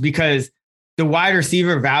 rounds because the wide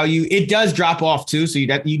receiver value, it does drop off too. So you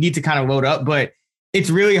need to kind of load up, but it's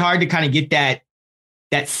really hard to kind of get that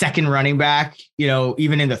second running back,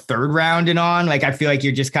 even in the 3rd round and on. Like, I feel like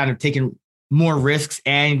you're just kind of taking more risks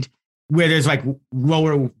and where there's like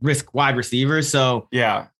lower risk wide receivers. So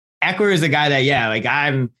yeah. Eckler is the guy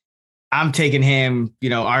that, I'm taking him,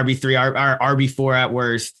 RB3 or RB4 at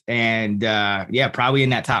worst. And probably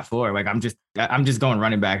in that top 4. Like I'm just going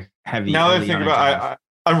running back heavy. Now that I think about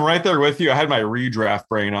I'm right there with you. I had my redraft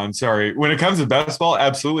brain on. Sorry. When it comes to best ball,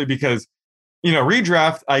 absolutely. Because,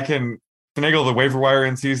 redraft, I can finagle the waiver wire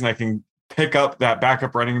in season. I can pick up that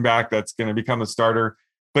backup running back that's going to become a starter.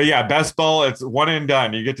 But yeah, best ball, it's one and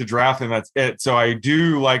done. You get to draft and that's it. So I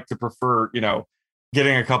do like to prefer,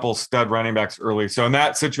 getting a couple stud running backs early. So in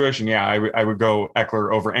that situation, I would go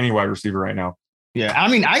Eckler over any wide receiver right now. Yeah. I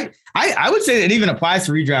mean, I would say it even applies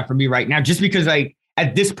to redraft for me right now, just because like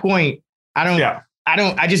at this point,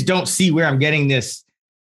 I just don't see where I'm getting this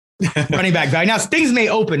running back guy. Now things may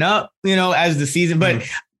open up, as the season, but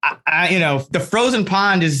the frozen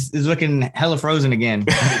pond is looking hella frozen again.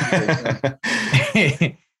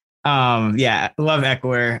 Love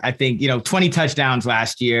Eckler. I think, 20 touchdowns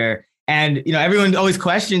last year. And, everyone always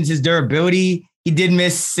questions his durability. He did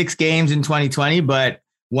miss 6 games in 2020, but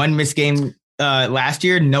 1 missed game last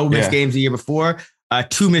year, no missed games the year before,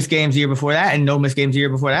 2 missed games the year before that, and no missed games the year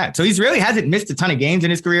before that. So he's really hasn't missed a ton of games in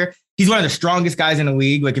his career. He's one of the strongest guys in the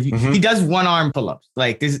league. Like if he does 1 arm pull-ups,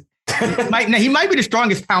 like this, he might be the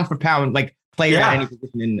strongest pound for pound, like player at any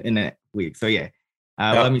position in the league. So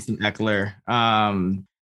love me some Eckler.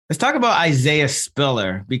 Let's talk about Isaiah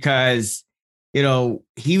Spiller because,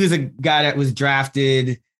 he was a guy that was drafted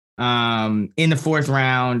in the 4th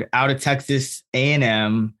round out of Texas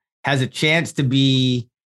A&M, has a chance to be,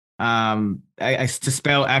 to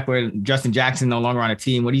spell Eckler, Justin Jackson no longer on a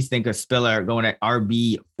team. What do you think of Spiller going at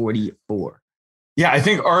RB 44? Yeah, I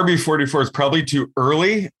think RB 44 is probably too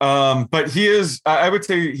early, but he is, I would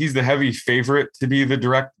say he's the heavy favorite to be the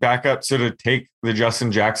direct backup. So to take the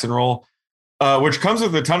Justin Jackson role, which comes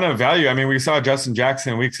with a ton of value. I mean, we saw Justin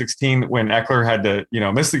Jackson in week 16 when Eckler had to,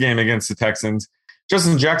 miss the game against the Texans.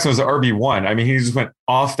 Justin Jackson was the RB1. I mean, he just went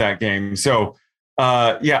off that game. So,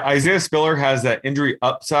 Isaiah Spiller has that injury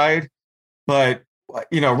upside. But,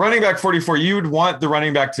 running back 44, you would want the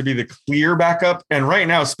running back to be the clear backup. And right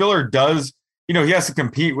now, Spiller does, he has to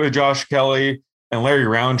compete with Josh Kelly and Larry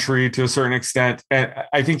Roundtree to a certain extent. And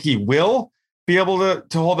I think he will be able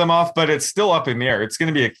to hold them off, but it's still up in the air. It's going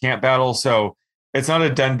to be a camp battle. So it's not a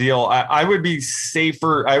done deal. I would be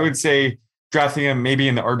safer. I would say drafting him maybe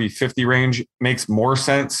in the RB50 range makes more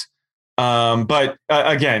sense. But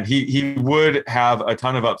again, he would have a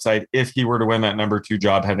ton of upside if he were to win that number 2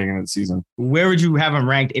 job heading into the season. Where would you have him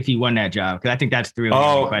ranked if he won that job? Because I think that's the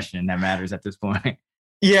real question that matters at this point.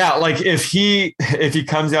 Yeah, like if he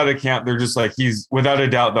comes out of camp, they're just like he's without a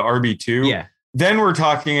doubt the RB2. Yeah. Then we're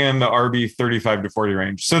talking in the RB 35 to 40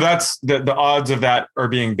 range. So that's the odds of that are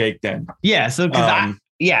being baked in. Yeah. So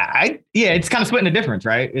it's kind of splitting the difference,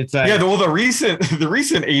 right? It's the recent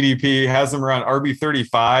ADP has them around RB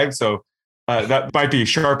 35. So that might be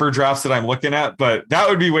sharper drafts that I'm looking at, but that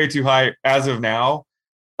would be way too high as of now.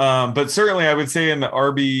 But certainly I would say in the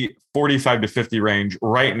RB 45 to 50 range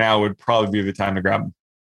right now would probably be the time to grab him.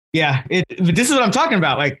 Yeah, but this is what I'm talking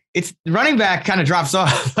about. Like, it's running back kind of drops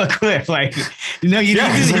off a cliff. Like, he's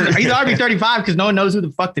RB 35 because no one knows who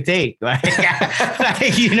the fuck to take. Like,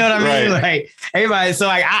 you know what I mean? Right. Like everybody. So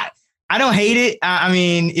like, I don't hate it. I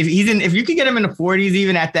mean, if you could get him in the 40s,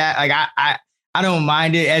 even at that, like I don't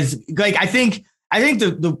mind it. As like I think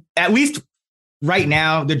the at least right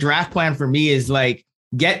now the draft plan for me is like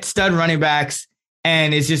get stud running backs,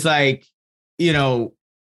 and it's just like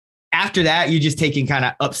after that, you're just taking kind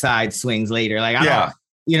of upside swings later. Like,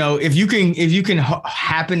 if you can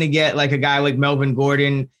happen to get like a guy like Melvin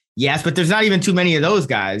Gordon, yes, but there's not even too many of those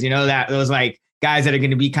guys, that those like guys that are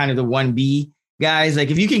going to be kind of the 1B guys.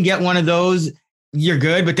 Like if you can get one of those, you're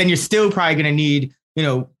good, but then you're still probably going to need,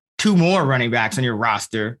 2 more running backs on your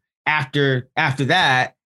roster after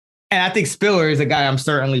that. And I think Spiller is a guy I'm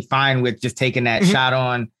certainly fine with just taking that shot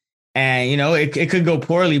on. And, it could go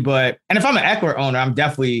poorly, and if I'm an Eckler owner, I'm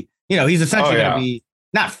definitely, he's essentially going to be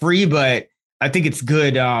not free, but I think it's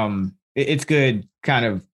good. It's good kind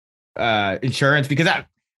of insurance because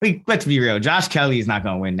let's be real. Josh Kelly is not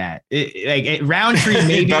going to win that. Roundtree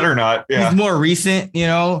maybe better not. Yeah. He's more recent,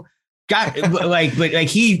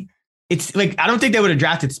 it's like, I don't think they would have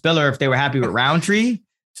drafted Spiller if they were happy with Roundtree.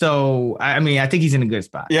 So, I mean, I think he's in a good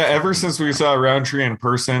spot. Yeah. Ever since we saw Roundtree in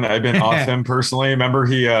person, I've been off him personally. Remember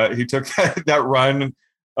he took that run.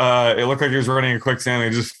 It looked like he was running a quicksand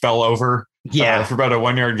and he just fell over for about a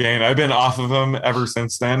 1 yard gain. I've been off of him ever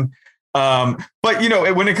since then. But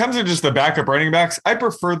when it comes to just the backup running backs, I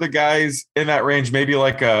prefer the guys in that range. Maybe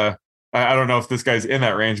like I don't know if this guy's in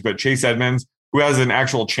that range, but Chase Edmonds, who has an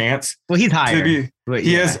actual chance. Well, he's higher.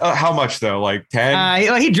 He has how much though? Like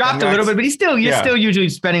 10? He dropped a little bit, but you're still usually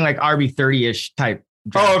spending like RB 30-ish type.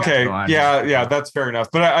 Oh, okay. Yeah, that's fair enough.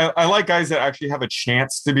 But I like guys that actually have a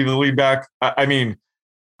chance to be the lead back. I mean,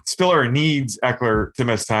 Spiller needs Eckler to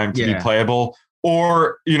miss time to be playable,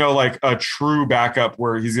 or like a true backup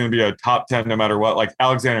where he's going to be a top 10 no matter what, like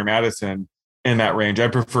Alexander Madison in that range. I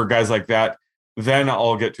prefer guys like that. Then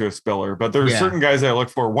I'll get to a Spiller. But there's certain guys that I look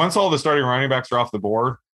for. Once all the starting running backs are off the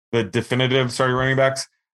board, the definitive starting running backs,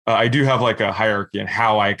 I do have like a hierarchy in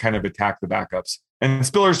how I kind of attack the backups. And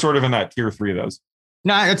Spiller's sort of in that tier 3 of those.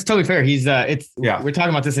 No, it's totally fair. He's we're talking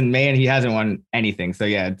about this in May and he hasn't won anything. So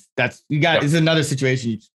it's another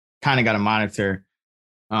situation you kind of got to monitor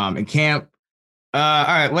in camp. All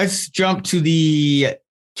right, let's jump to the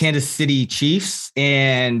Kansas City Chiefs,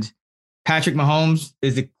 and Patrick Mahomes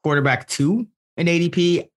is the quarterback 2 in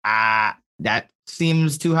ADP. That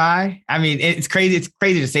seems too high. I mean, it's crazy. It's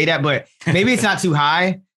crazy to say that, but maybe it's not too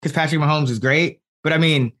high because Patrick Mahomes is great. But I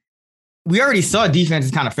mean, we already saw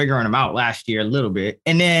defenses kind of figuring him out last year a little bit.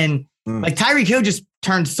 And then like Tyreek Hill just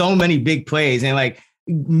turned so many big plays, and like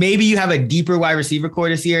maybe you have a deeper wide receiver core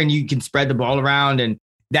this year and you can spread the ball around, and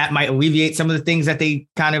that might alleviate some of the things that they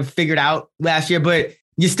kind of figured out last year. But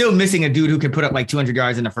you're still missing a dude who can put up like 200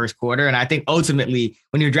 yards in the first quarter. And I think ultimately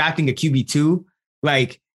when you're drafting a QB2,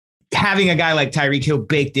 like having a guy like Tyreek Hill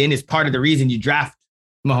baked in is part of the reason you draft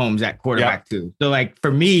Mahomes at quarterback 2. So like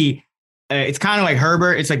for me, it's kind of like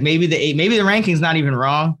Herbert. It's like maybe the ranking's not even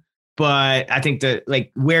wrong, but I think that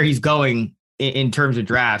like where he's going in terms of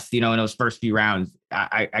drafts, in those first few rounds,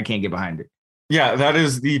 I can't get behind it. Yeah, that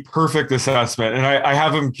is the perfect assessment. And I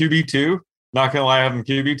have him QB2. Not going to lie, I have him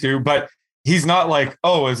QB2, but he's not like,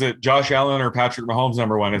 oh, is it Josh Allen or Patrick Mahomes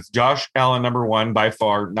number 1? It's Josh Allen number 1 by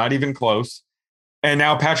far, not even close. And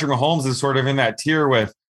now Patrick Mahomes is sort of in that tier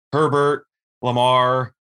with Herbert,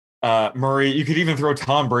 Lamar, Murray. You could even throw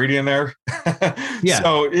Tom Brady in there.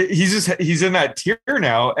 So he's in that tier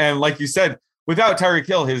now. And like you said, without Tyreek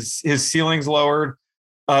Hill, his ceiling's lowered.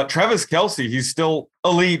 Travis Kelce, he's still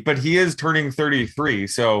elite, but he is turning 33.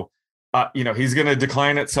 So, he's going to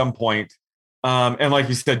decline at some point. And like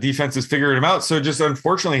you said, defense has figured him out. So just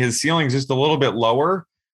unfortunately, his ceiling is just a little bit lower.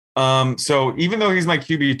 So even though he's my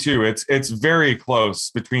QB2, it's very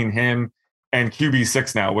close between him and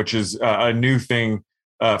QB6 now, which is a new thing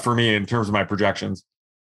for me in terms of my projections.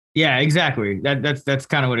 Yeah, exactly. That's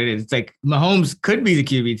kind of what it is. It's like Mahomes could be the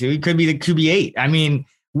QB2. He could be the QB8. I mean,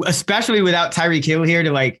 especially without Tyreek Hill here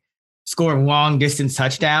to like score long distance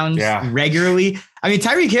touchdowns regularly. I mean,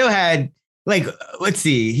 Tyreek Hill had let's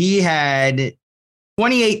see, he had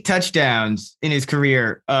 28 touchdowns in his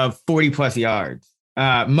career of 40 plus yards,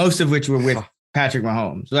 most of which were with Patrick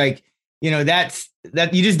Mahomes.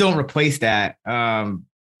 That you just don't replace that,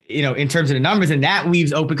 in terms of the numbers, and that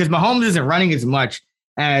leaves open because Mahomes isn't running as much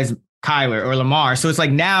as Kyler or Lamar. So it's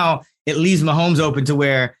like now it leaves Mahomes open to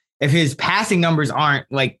where if his passing numbers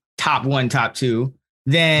aren't like top 1, top 2,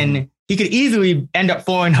 then he could easily end up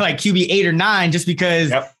falling to like QB 8 or 9 just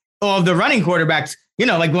because of the running quarterbacks.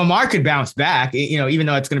 Like Lamar could bounce back, even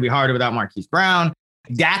though it's going to be harder without Marquise Brown.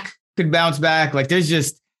 Dak could bounce back. Like there's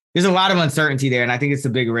a lot of uncertainty there. And I think it's a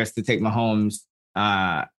big risk to take Mahomes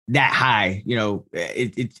that high.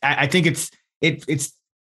 I think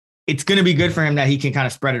it's going to be good for him that he can kind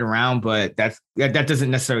of spread it around, but that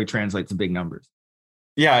doesn't necessarily translate to big numbers.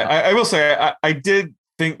 Yeah, I will say I did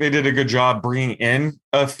think they did a good job bringing in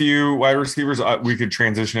a few wide receivers. We could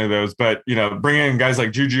transition to those, but bringing in guys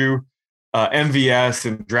like Juju, MVS,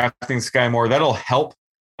 and drafting Sky Moore, that'll help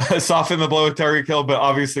soften the blow of Tyreek Hill. But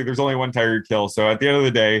obviously, there's only one Tyreek Hill, so at the end of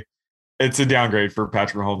the day, it's a downgrade for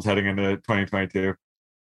Patrick Mahomes heading into 2022.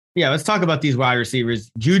 Yeah, let's talk about these wide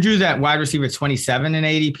receivers. Juju's at wide receiver 27 in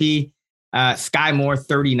ADP, Sky Moore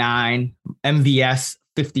 39, MVS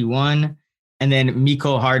 51, and then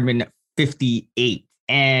Mecole Hardman 58.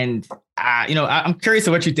 And I'm curious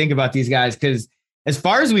of what you think about these guys because as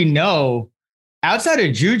far as we know, outside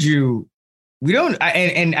of Juju, we don't.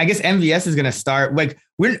 And I guess MVS is going to start. Like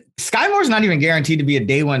Sky Moore's not even guaranteed to be a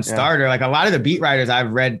day one starter. Like a lot of the beat writers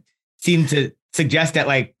I've read seem to suggest that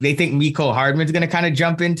like they think Mecole Hardman's going to kind of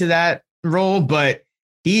jump into that role, but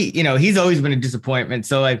he's always been a disappointment.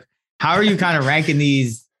 So like, how are you kind of ranking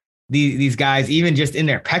these guys, even just in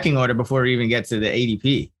their pecking order before we even get to the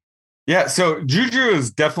ADP? Yeah, so Juju is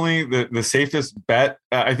definitely the safest bet.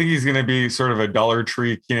 I think he's going to be sort of a Dollar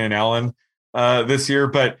Tree Keenan Allen this year,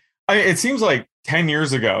 but it seems like 10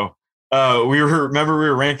 years ago, we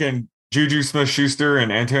were ranking Juju Smith-Schuster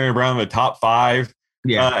and Antonio Brown in the top 5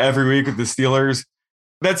 every week with the Steelers.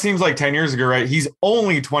 That seems like 10 years ago, right? He's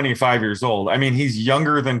only 25 years old. I mean, he's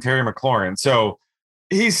younger than Terry McLaurin. So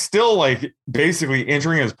he's still like basically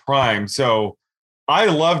entering his prime. So I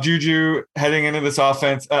love Juju heading into this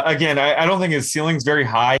offense. Again, I don't think his ceiling's very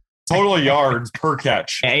high. Total yards per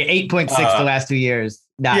catch. 8.6 the last 2 years.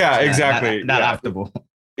 Exactly. Not optimal.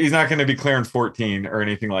 He's not going to be clearing 14 or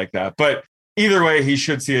anything like that. But either way, he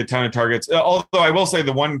should see a ton of targets. Although I will say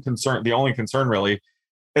the only concern really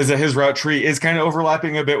is that his route tree is kind of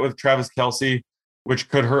overlapping a bit with Travis Kelce, which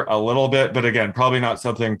could hurt a little bit. But again, probably not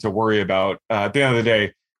something to worry about. At the end of the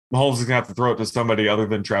day, Mahomes is going to have to throw it to somebody other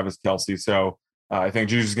than Travis Kelce. So I think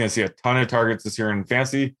Juju's going to see a ton of targets this year in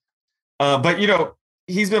fantasy. But,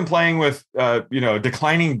 he's been playing with,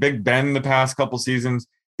 declining Big Ben the past couple seasons.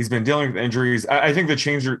 He's been dealing with injuries. I think the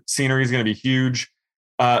change of scenery is going to be huge.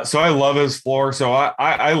 So I love his floor. So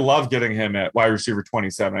I love getting him at wide receiver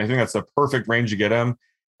 27. I think that's the perfect range to get him.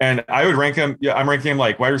 And I would rank him. Yeah, I'm ranking him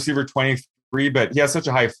like wide receiver 23, but he has such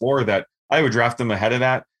a high floor that I would draft him ahead of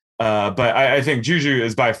that. But I think Juju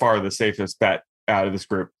is by far the safest bet out of this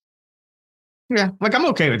group. Yeah, like I'm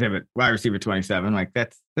okay with him at wide receiver 27. Like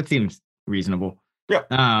that seems reasonable. Yeah.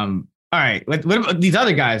 All right. What about these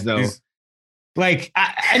other guys though? I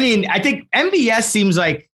think MVS seems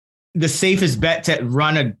like the safest bet to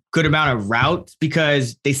run a good amount of routes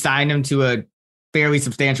because they signed him to a fairly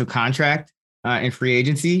substantial contract in free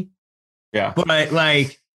agency. Yeah. But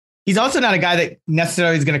like, he's also not a guy that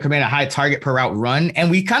necessarily is going to command a high target per route run. And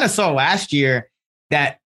we kind of saw last year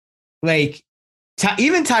that like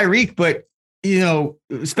even Tyreek, but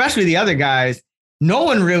especially the other guys, no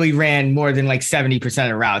one really ran more than like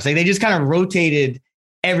 70% of routes. Like they just kind of rotated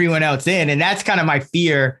everyone else in. And that's kind of my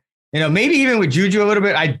fear. Maybe even with Juju a little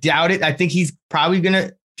bit, I doubt it. I think he's probably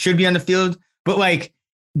should be on the field. But like,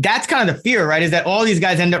 that's kind of the fear, right? Is that all these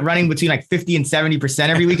guys end up running between like 50 and 70%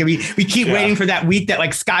 every week. And we keep waiting for that week that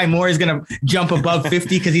like Sky Moore is going to jump above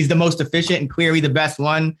 50 because he's the most efficient and clearly the best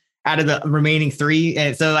one out of the remaining 3.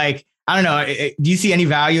 And so like, I don't know. Do you see any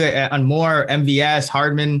value on Moore, MVS,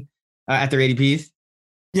 Hardman at their ADPs?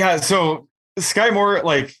 Yeah. So Sky Moore,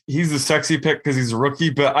 like he's the sexy pick because he's a rookie,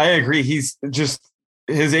 but I agree. He's just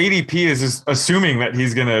his ADP is just assuming that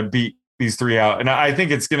he's going to beat these three out. And I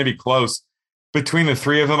think it's going to be close between the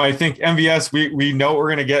three of them. I think MVS, we know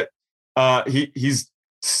we're going to get, he's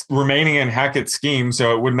remaining in Hackett's scheme.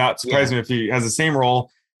 So it would not surprise me if he has the same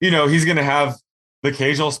role. He's going to have the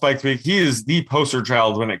occasional spike week. He is the poster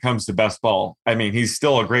child when it comes to best ball. I mean, he's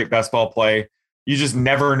still a great best ball play. You just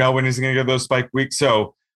never know when he's going to get those spike weeks.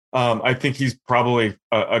 So I think he's probably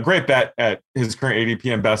a great bet at his current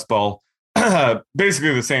ADP and best ball.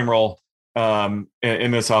 Basically the same role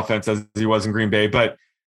in this offense as he was in Green Bay. But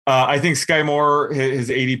I think Sky Moore, his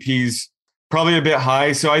ADP's probably a bit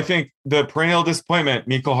high. So I think the perennial disappointment,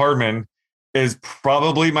 Mecole Hardman, is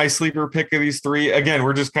probably my sleeper pick of these three. Again,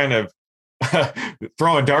 we're just kind of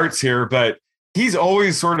throwing darts here, but he's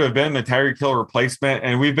always sort of been the Tyreek Hill replacement.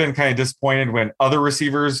 And we've been kind of disappointed when other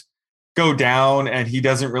receivers go down and he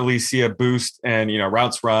doesn't really see a boost and,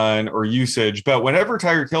 routes run or usage. But whenever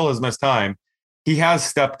Tyreek Hill has missed time, he has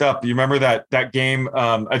stepped up. You remember that game,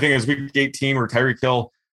 I think it was week 18 where Tyreek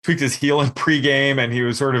Hill tweaked his heel in pregame and he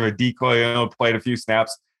was sort of a decoy, played a few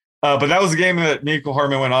snaps. But that was a game that Mecole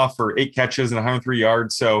Hardman went off for 8 catches and 103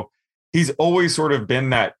 yards. So he's always sort of been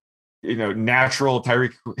that, natural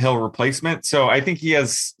Tyreek Hill replacement. So I think he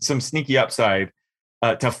has some sneaky upside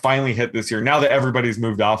to finally hit this year now that everybody's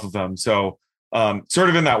moved off of him. So sort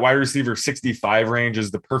of in that wide receiver 65 range is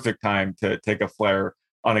the perfect time to take a flare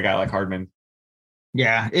on a guy like Hardman.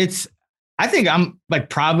 Yeah, I think I'm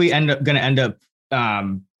probably going to end up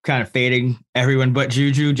kind of fading everyone but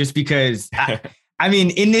Juju just because I mean,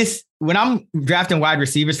 in this, when I'm drafting wide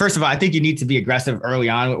receivers, first of all, I think you need to be aggressive early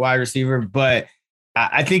on with wide receiver, but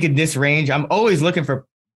I think in this range, I'm always looking for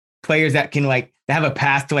players that can that have a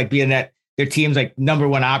path to be in that their team's number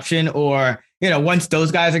one option, or, once those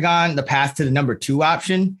guys are gone, the path to the number 2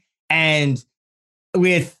 option. And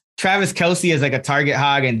with Travis Kelce as a target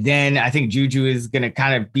hog, and then I think Juju is going to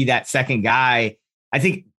kind of be that second guy. I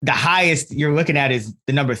think the highest you're looking at is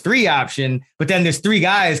the number 3 option, but then there's 3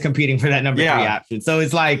 guys competing for that number 3 option. So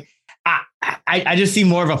it's I just see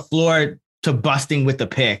more of a floor to busting with the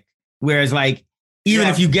pick. Whereas even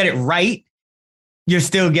if you get it right, you're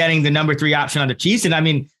still getting the number 3 option on the Chiefs. And I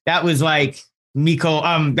mean, that was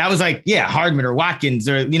Mecole, that was Hardman or Watkins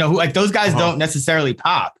or, who those guys don't necessarily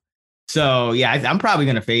pop. So yeah, I'm probably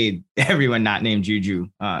going to fade everyone not named Juju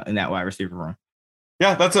in that wide receiver room.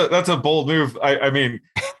 Yeah, that's a bold move. I mean,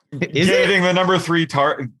 getting the number 3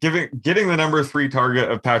 getting the number 3 target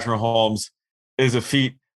of Patrick Mahomes is a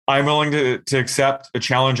feat I'm willing to accept, a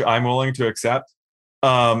challenge I'm willing to accept.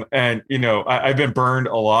 And I've been burned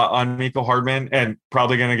a lot on Mecole Hardman and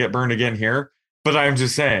probably going to get burned again here. But I'm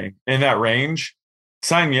just saying, in that range,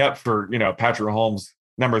 sign me up for Patrick Mahomes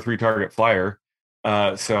number 3 target flyer.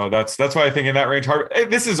 So that's why I think in that range,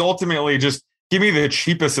 this is ultimately just give me the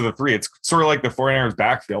cheapest of the 3. It's sort of like the 49ers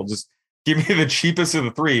backfield. Just give me the cheapest of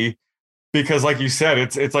the 3, because like you said,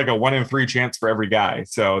 it's like a 1 in 3 chance for every guy.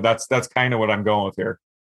 So that's kind of what I'm going with here.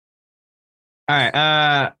 All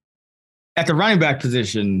right. At the running back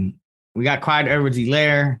position, we got Clyde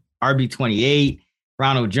Edwards-Helaire, RB28,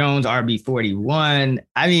 Ronald Jones, RB41.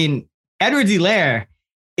 I mean, Edwards-Helaire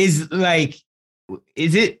is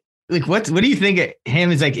is it what do you think of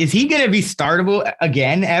him? Is he going to be startable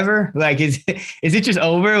again ever? Is it just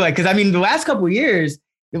over? Because I mean, the last couple of years,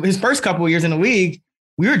 his first couple of years in the league,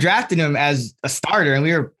 we were drafting him as a starter, and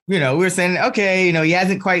we were saying, okay, he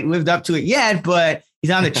hasn't quite lived up to it yet, but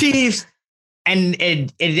he's on the Chiefs. And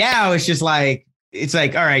now it's just all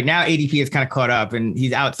right, now ADP is kind of caught up and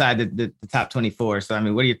he's outside the top 24. So, I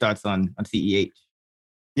mean, what are your thoughts on CEH?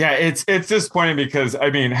 Yeah, it's disappointing because,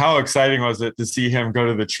 I mean, how exciting was it to see him go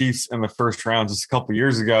to the Chiefs in the first round just a couple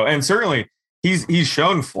years ago? And certainly he's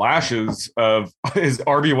shown flashes of his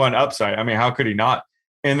RB1 upside. I mean, how could he not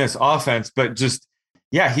in this offense? But just,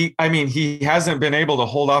 he hasn't been able to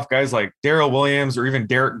hold off guys like Darrell Williams or even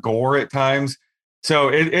Derek Gore at times. So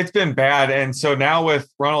it's been bad. And so now with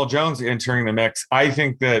Ronald Jones entering the mix, I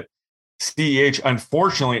think that CEH,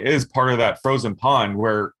 unfortunately, is part of that frozen pond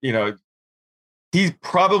where, he's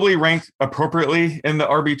probably ranked appropriately in the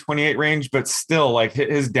RB28 range, but still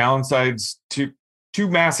his downside's too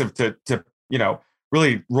massive to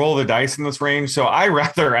really roll the dice in this range. So I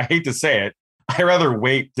hate to say it, I rather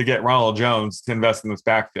wait to get Ronald Jones to invest in this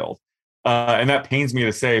backfield. And that pains me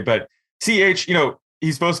to say, but CEH,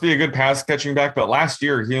 he's supposed to be a good pass catching back, but last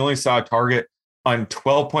year he only saw a target on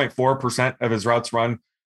 12.4% of his routes run,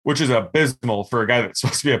 which is abysmal for a guy that's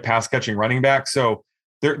supposed to be a pass catching running back. So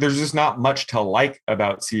there's just not much to like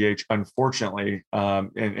about CH, unfortunately,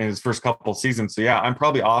 in his first couple seasons. So yeah, I'm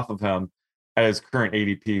probably off of him at his current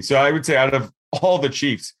ADP. So I would say out of all the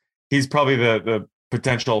Chiefs, he's probably the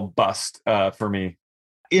potential bust for me.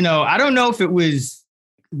 I don't know if it was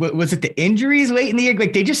it the injuries late in the year?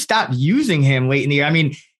 Like they just stopped using him late in the year. I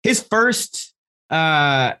mean, his first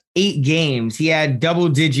 8 games, he had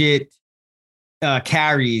double-digit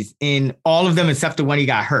carries in all of them except the one he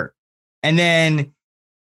got hurt. And then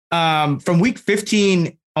from week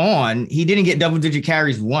 15 on, he didn't get double-digit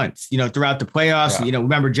carries once, throughout the playoffs. Yeah.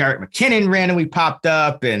 Remember Jerick McKinnon randomly popped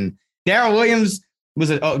up, and Darrell Williams was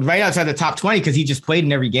right outside the top 20 because he just played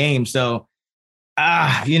in every game. So,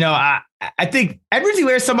 I think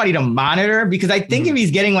Edwards-Helaire is somebody to monitor, because I think if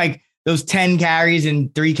he's getting like those 10 carries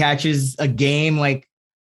and 3 catches a game, like,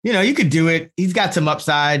 you could do it. He's got some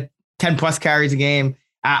upside, 10 plus carries a game.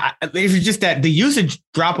 If it's just that the usage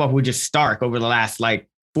drop off was just stark over the last like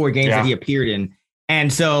 4 games that he appeared in.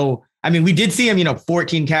 And so, I mean, we did see him,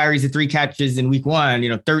 14 carries and 3 catches in week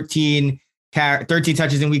 1, 13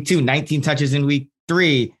 touches in week 2, 19 touches in week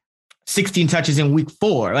 3, 16 touches in week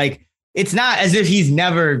 4. Like, it's not as if he's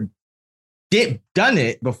never done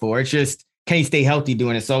it before. It's just, can he stay healthy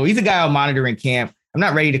doing it? So he's a guy I'll monitor in camp. I'm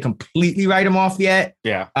not ready to completely write him off yet.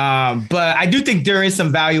 Yeah. But I do think there is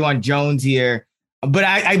some value on Jones here. But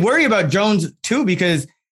I worry about Jones too, because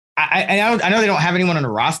I know they don't have anyone on the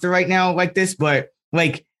roster right now like this, but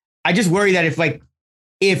like, I just worry that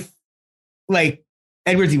if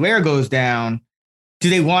Edwards-Helaire goes down, do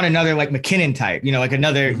they want another like McKinnon type, like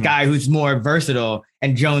another guy who's more versatile,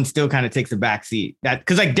 and Jones still kind of takes a back seat?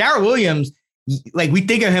 Because like Darrell Williams, like we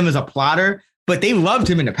think of him as a plotter, but they loved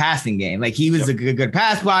him in the passing game. Like he was a good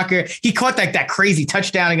pass blocker. He caught like that crazy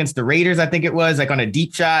touchdown against the Raiders, I think it was, like on a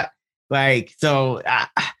deep shot. Like, so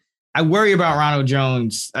I worry about Ronald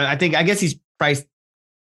Jones. I guess he's priced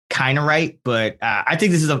kind of right, but I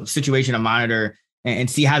think this is a situation to monitor and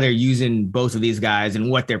see how they're using both of these guys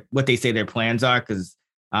and what they say their plans are. Because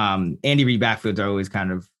Andy Reid backfields are always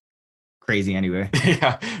kind of crazy anyway.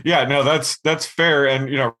 Yeah, no, that's fair.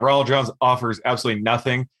 And Ronald Jones offers absolutely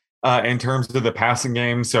nothing in terms of the passing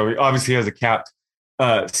game. So he obviously has a capped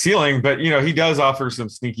ceiling, but he does offer some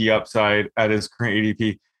sneaky upside at his current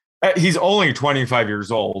ADP. He's only 25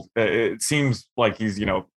 years old. It seems like he's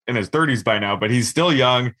in his 30s by now, but he's still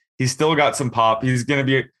young. He's still got some pop. He's going to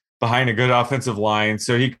be behind a good offensive line,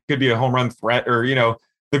 so he could be a home run threat or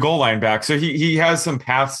the goal line back. So he has some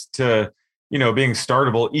paths to being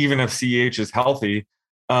startable, even if CH is healthy.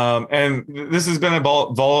 And this has been a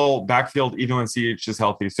vol backfield even when CH is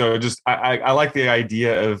healthy. So just I like the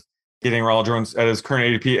idea of getting Ronald Jones at his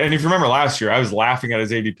current ADP. And if you remember last year, I was laughing at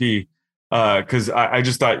his ADP because I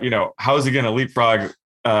just thought, how is he going to leapfrog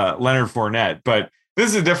Leonard Fournette? But this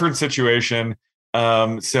is a different situation.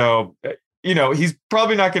 So he's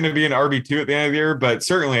probably not going to be an RB2 at the end of the year, but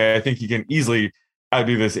certainly I think he can easily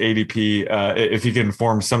outdo this ADP if he can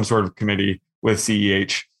form some sort of committee with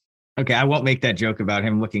CEH. Okay, I won't make that joke about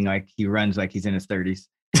him looking like he runs like he's in his 30s.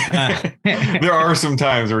 There are some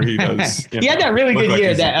times where he does. He had that really good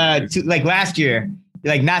year like last year,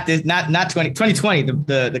 like not 2020,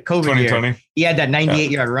 the COVID 2020. Year. He had that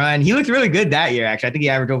 98-yard run. He looked really good that year, actually. I think he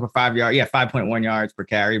averaged over 5 yards. Yeah, 5.1 yards per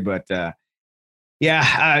carry. But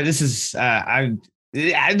this is I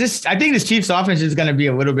think this Chiefs offense is going to be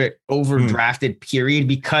a little bit overdrafted, period,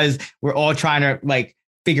 because we're all trying to like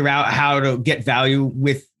figure out how to get value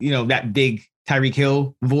with that big Tyreek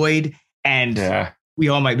Hill void, and we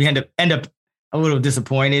all might end up a little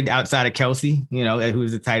disappointed outside of Kelsey,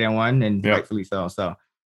 who's the tight end one, and rightfully so. So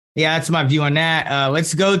yeah, that's my view on that.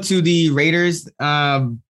 Let's go to the Raiders.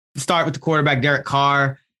 Start with the quarterback Derek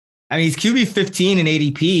Carr. I mean, he's QB 15 in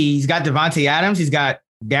ADP. He's got Devontae Adams. He's got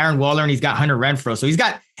Darren Waller, and he's got Hunter Renfrow. So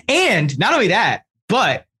and not only that,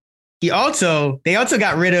 but they also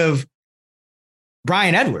got rid of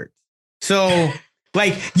Brian Edwards. So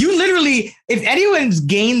like you literally, if anyone's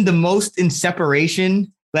gained the most in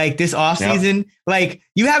separation, like this offseason, like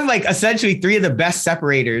you have like essentially 3 of the best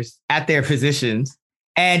separators at their positions,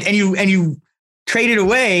 and you traded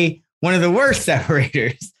away one of the worst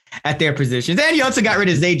separators at their positions. And you also got rid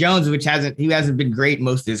of Zay Jones, which hasn't been great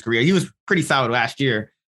most of his career. He was pretty solid last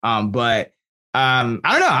year. But I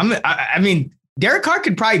don't know. I mean, Derek Carr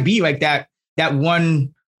could probably be like that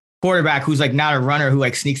one quarterback who's like not a runner who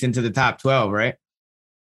like sneaks into the top 12, right?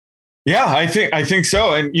 Yeah, I think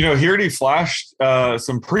so. And he already flashed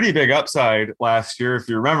some pretty big upside last year. If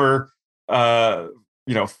you remember, 5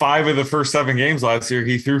 of the first 7 games last year,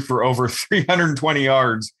 he threw for over 320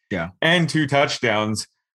 yards and 2 touchdowns.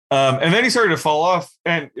 And then he started to fall off,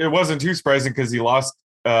 and it wasn't too surprising because he lost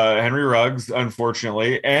Henry Ruggs,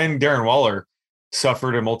 unfortunately, and Darren Waller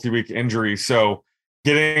suffered a multi-week injury. So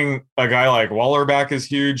getting a guy like Waller back is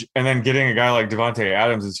huge, and then getting a guy like Devontae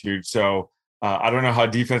Adams is huge. So I don't know how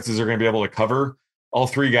defenses are going to be able to cover all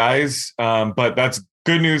three guys, but that's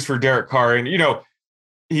good news for Derek Carr. And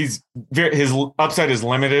his upside is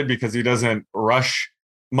limited because he doesn't rush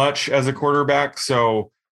much as a quarterback.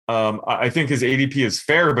 So I think his ADP is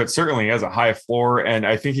fair, but certainly has a high floor, and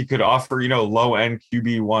I think he could offer low end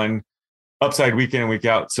QB1 upside week in and week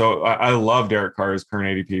out. So I love Derek Carr's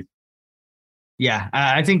current ADP. Yeah,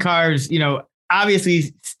 I think Carr's,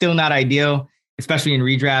 obviously still not ideal, especially in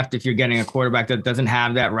redraft if you're getting a quarterback that doesn't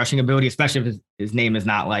have that rushing ability, especially if his name is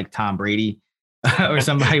not like Tom Brady or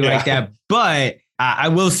somebody like that. But I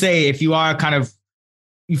will say, if you are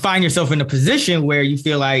you find yourself in a position where you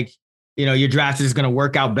feel like, your draft is going to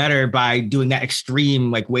work out better by doing that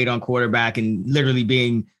extreme, like, wait on quarterback and literally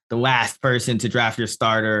being the last person to draft your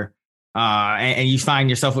starter, and you find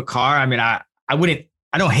yourself with Carr. I mean, I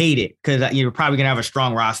don't hate it because you're probably going to have a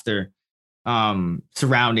strong roster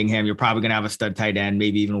surrounding him. You're probably going to have a stud tight end,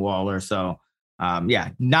 maybe even Waller. So,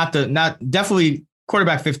 definitely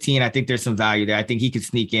quarterback 15. I think there's some value there. I think he could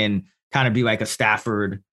sneak in, kind of be like a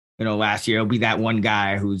Stafford, last year. He'll be that one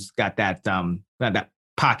guy who's got that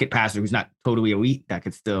pocket passer who's not totally elite that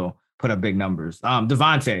could still put up big numbers.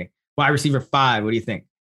 Devontae, wide receiver 5. What do you think?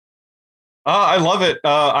 I love it.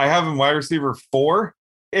 I have him wide receiver 4.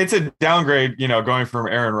 It's a downgrade, going from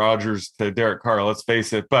Aaron Rodgers to Derek Carr, let's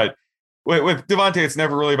face it. But with Devontae, it's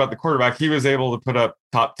never really about the quarterback. He was able to put up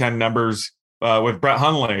top 10 numbers with Brett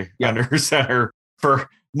Hundley under center for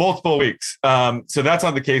multiple weeks. So that's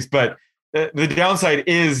not the case. But the downside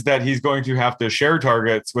is that he's going to have to share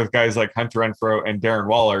targets with guys like Hunter Renfrow and Darren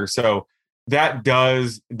Waller. So that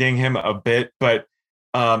does ding him a bit. But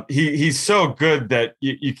he's so good that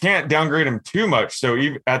you can't downgrade him too much. So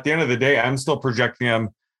even at the end of the day, I'm still projecting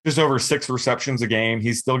him just over 6 receptions a game.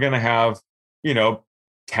 He's still going to have,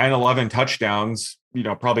 10, 11 touchdowns,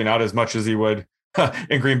 probably not as much as he would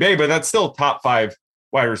in Green Bay, but that's still top 5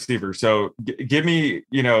 wide receiver. So give me,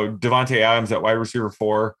 Devontae Adams at wide receiver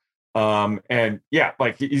 4. And yeah,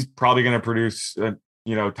 like he's probably going to produce a,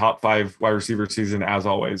 top 5 wide receiver season as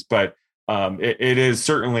always, but it is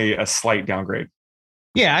certainly a slight downgrade.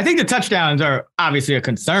 Yeah, I think the touchdowns are obviously a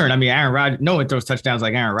concern. I mean, Aaron Rodgers, no one throws touchdowns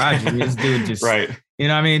like Aaron Rodgers. I mean, this dude just, right. You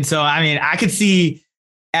know what I mean? So, I mean, I could see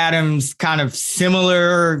Adams kind of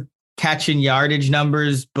similar catch and yardage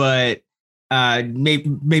numbers, but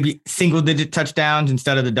maybe single digit touchdowns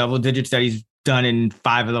instead of the double digits that he's done in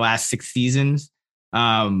 5 of the last 6 seasons.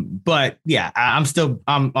 But yeah, I'm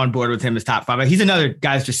on board with him as top 5. He's another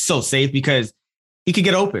guy that's just so safe because he could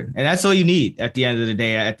get open, and that's all you need at the end of the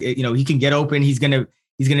day. He can get open. He's gonna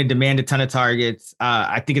demand a ton of targets.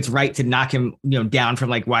 I think it's right to knock him, down from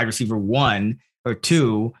like wide receiver 1 or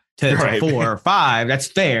 2 to 4 or 5. That's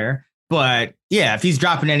fair. But yeah, if he's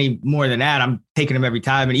dropping any more than that, I'm taking him every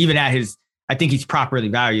time. And even at I think he's properly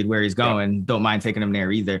valued where he's going. Yeah. Don't mind taking him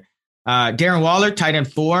there either. Darren Waller, tight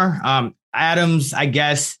end 4. Adams, I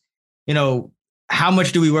guess, how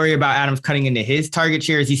much do we worry about Adams cutting into his target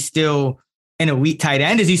share? Is he still an elite tight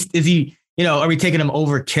end? Is he, are we taking him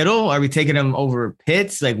over Kittle? Are we taking him over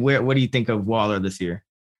Pitts? Like, what do you think of Waller this year?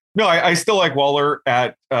 No, I still like Waller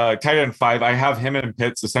at tight end 5. I have him and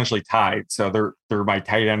Pitts essentially tied. So they're my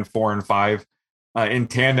tight end 4 and 5 in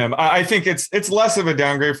tandem. I think it's less of a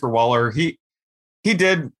downgrade for Waller. He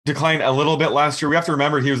did decline a little bit last year. We have to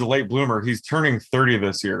remember he was a late bloomer. He's turning 30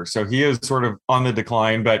 this year. So he is sort of on the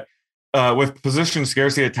decline. But with position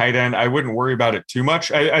scarcity at tight end, I wouldn't worry about it too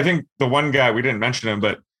much. I think the one guy, we didn't mention him,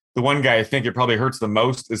 but the one guy I think it probably hurts the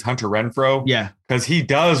most is Hunter Renfrow. Yeah. Because he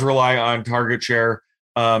does rely on target share.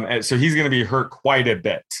 And so he's going to be hurt quite a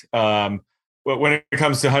bit. But when it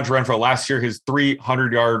comes to Hunter Renfrow, last year, his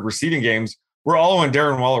 300-yard receiving games were all when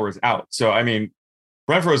Darren Waller was out. So, I mean,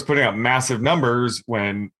 Renfrow was putting up massive numbers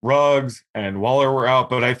when Ruggs and Waller were out.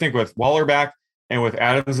 But I think with Waller back and with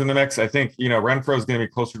Adams in the mix, I think, Renfrow is going to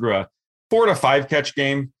be closer to a 4 to 5 catch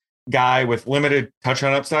game guy with limited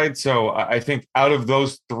touchdown upside. So I think out of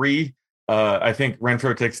those 3, I think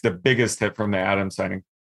Renfrow takes the biggest hit from the Adams signing.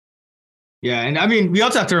 Yeah. And I mean, we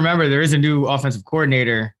also have to remember there is a new offensive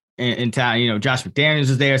coordinator in town. Josh McDaniels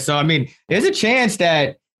is there. So, I mean, there's a chance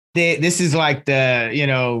that this is like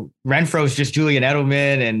Renfro's just Julian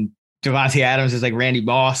Edelman and Devontae Adams is like Randy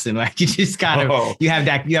Moss. And like, you just kind of, you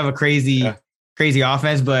have a crazy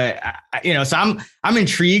offense, but so I'm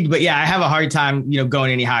intrigued, but yeah, I have a hard time,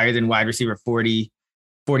 going any higher than wide receiver 40,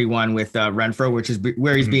 41 with Renfrow, which is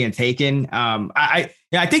where he's being taken. I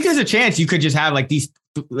think there's a chance you could just have like these,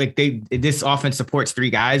 like this offense supports 3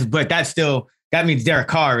 guys, but that means Derek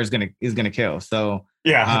Carr is going to kill. So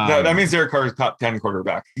yeah, that means Derek Carr is top 10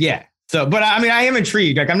 quarterback. Yeah. So, but I mean, I am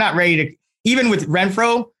intrigued. Like, I'm not ready to, even with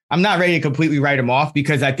Renfro, I'm not ready to completely write him off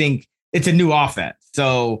because I think it's a new offense.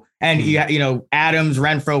 So, and you know, Adams,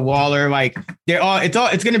 Renfro, Waller, like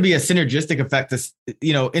it's going to be a synergistic effect,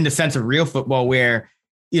 you know, in the sense of real football where,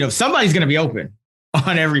 you know, somebody's going to be open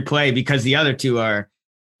on every play because the other two are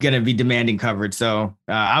going to be demanding coverage. So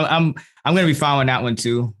I'm going to be following that one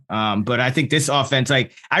too. But I think this offense,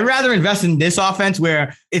 like I'd rather invest in this offense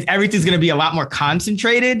where everything's going to be a lot more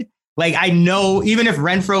concentrated. Like I know even if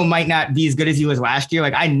Renfro might not be as good as he was last year,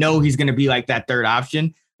 like I know he's going to be like that third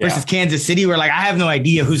option versus Kansas City where like I have no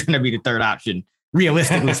idea who's going to be the third option,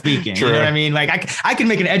 realistically speaking. You know what I mean? Like I can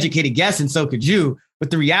make an educated guess and so could you,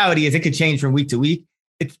 but the reality is it could change from week to week.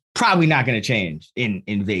 It's probably not going to change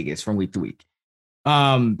in Vegas from week to week.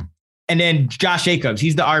 And then Josh Jacobs,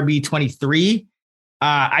 he's the RB 23.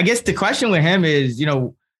 I guess the question with him is, you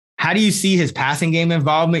know, how do you see his passing game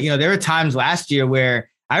involvement? You know, there were times last year where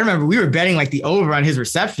I remember we were betting like the over on his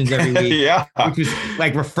receptions every week, which was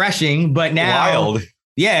like refreshing. But now,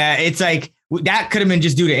 it's like that could have been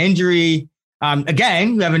just due to injury.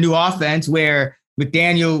 Again, we have a new offense where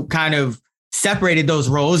McDaniel kind of separated those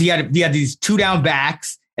roles. He had these 2 down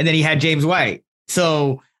backs, and then he had James White.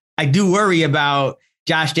 So I do worry about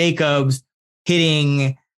Josh Jacobs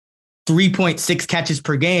hitting 3.6 catches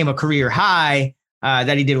per game, a career high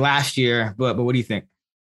that he did last year. But what do you think?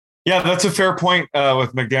 Yeah, that's a fair point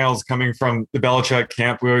with McDaniels coming from the Belichick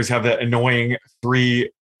camp. We always have that annoying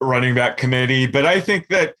 3 running back committee. But I think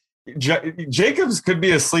that Jacobs could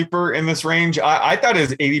be a sleeper in this range. I thought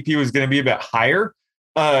his ADP was going to be a bit higher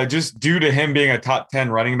just due to him being a top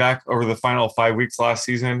 10 running back over the final 5 weeks last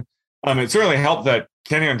season. It certainly helped that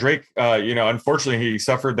Kenyon Drake, unfortunately, he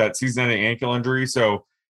suffered that season-ending ankle injury. So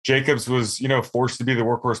Jacobs was, forced to be the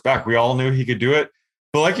workhorse back. We all knew he could do it.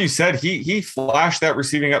 But like you said, he flashed that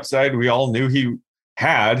receiving upside we all knew he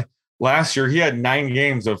had. Last year, he had 9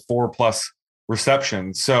 games of 4+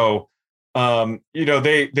 receptions. So,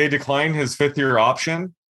 they declined his 5th-year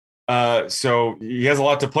option. So he has a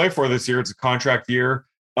lot to play for this year. It's a contract year.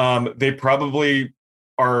 They probably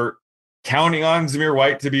are counting on Zamir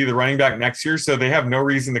White to be the running back next year. So they have no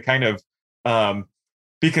reason to kind of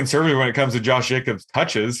be conservative when it comes to Josh Jacobs'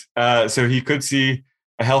 touches. So he could see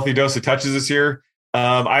a healthy dose of touches this year.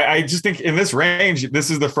 I just think in this range, this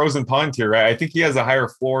is the frozen pond tier, right? I think he has a higher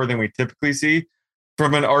floor than we typically see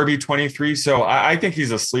from an RB23. So I think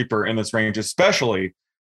he's a sleeper in this range, especially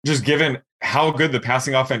just given how good the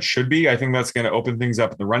passing offense should be. I think that's going to open things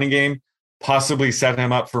up in the running game, possibly set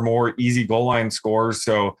him up for more easy goal line scores.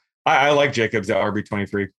 So I like Jacobs at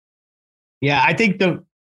RB23. Yeah, I think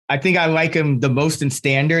I like him the most in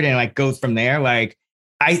standard and like goes from there. Like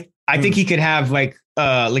I think he could have like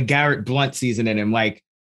LeGarrette Blount season in him, like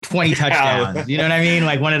 20 touchdowns. You know what I mean?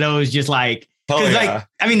 Like one of those just like, like,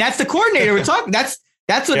 I mean, that's the coordinator we're talking. That's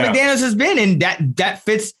what McDaniels has been. And that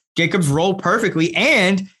fits Jacobs' role perfectly.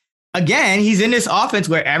 And again, he's in this offense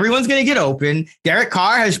where everyone's going to get open. Derek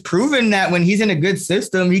Carr has proven that when he's in a good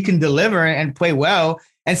system, he can deliver and play well.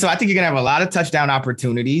 And so I think you're going to have a lot of touchdown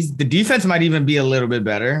opportunities. The defense might even be a little bit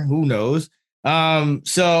better. Who knows?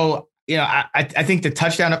 So, I think the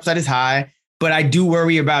touchdown upside is high, but I do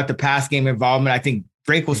worry about the pass game involvement. I think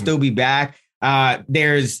Drake will still be back.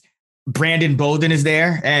 There's Brandon Bolden is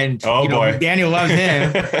there, and Daniel loves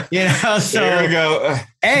him. So there we go.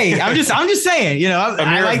 Hey, I'm just saying.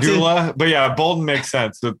 Amir Abdullah, but yeah, Bolden makes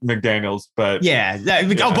sense with McDaniels. But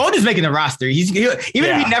Bolden's making the roster. Even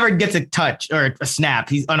if he never gets a touch or a snap,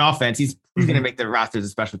 he's on offense. He's going to make the roster as a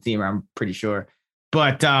special teamer. I'm pretty sure.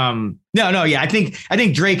 But I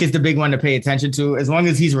think Drake is the big one to pay attention to. As long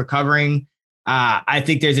as he's recovering, I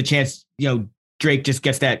think there's a chance. Drake just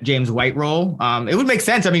gets that James White role. It would make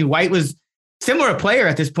sense. I mean, White was similar player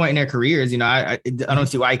at this point in their careers. I don't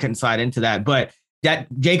see why he couldn't slide into that. But that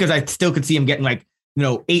Jacobs, I still could see him getting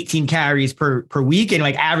 18 carries per week and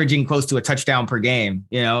like averaging close to a touchdown per game.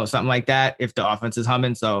 Something like that if the offense is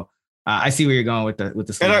humming. So I see where you're going with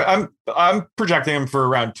the. And I'm projecting him for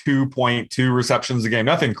around 2.2 receptions a game.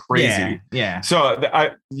 Nothing crazy. Yeah. So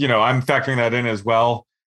I'm factoring that in as well.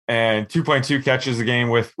 And 2.2 catches a game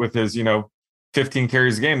with his 15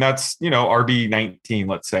 carries a game. That's RB 19,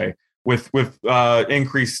 let's say, with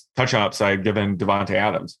increased touchdown upside given Devontae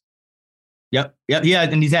Adams. Yep. Yeah,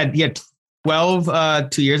 and he had 12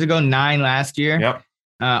 2 years ago, 9 last year. Yep.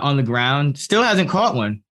 On the ground, still hasn't caught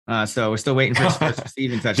one. So we're still waiting for his first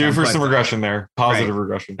receiving touchdown. Due for some regression there, positive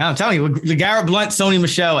regression. I'm telling you, LeGarrette Blount, Sony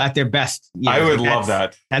Michel at their best. I would love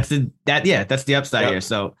that. That's the upside here.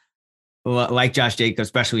 So like Josh Jacobs,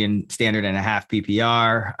 especially in standard and a half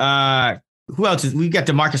PPR. Who else we got?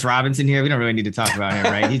 DeMarcus Robinson here. We don't really need to talk about him,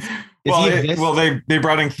 right? They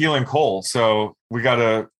brought in Keelan Cole, so we got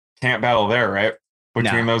a camp battle there, right?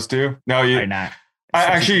 Between those two. No, not.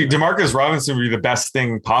 Actually, Demarcus Robinson would be the best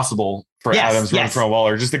thing possible for Adams running from a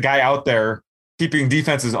Waller. Just a guy out there keeping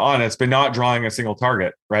defenses honest, but not drawing a single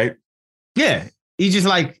target, right? Yeah, he just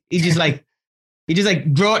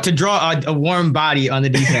draw a warm body on the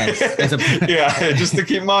defense. Just to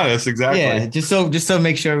keep him honest, exactly. Yeah, just so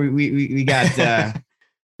make sure we got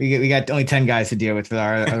we got only 10 guys to deal with for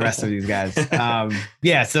the rest of these guys.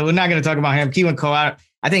 So we're not going to talk about him. Keelan Cole,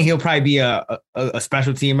 I think he'll probably be a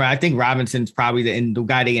special teamer. I think Robinson's probably the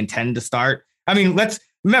guy they intend to start. I mean, let's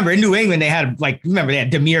remember in New England they had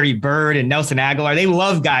Demiri Bird and Nelson Aguilar. They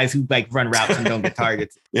love guys who run routes and don't get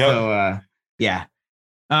targets. So all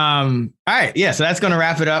right. Yeah. So that's going to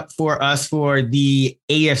wrap it up for us for the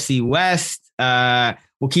AFC West.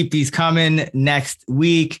 We'll keep these coming next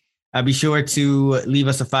week. Be sure to leave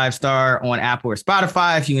us a 5-star on Apple or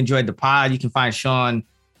Spotify. If you enjoyed the pod, you can find Sean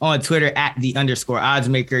on Twitter at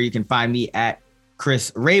 @_oddsmaker. You can find me at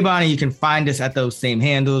Chris Raybon, and you can find us at those same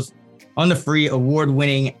handles on the free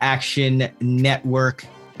award-winning Action Network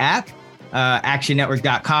app,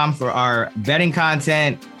 actionnetwork.com for our betting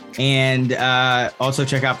content. And also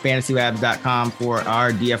check out fantasylabs.com for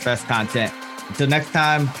our DFS content. Until next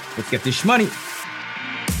time, let's get this money.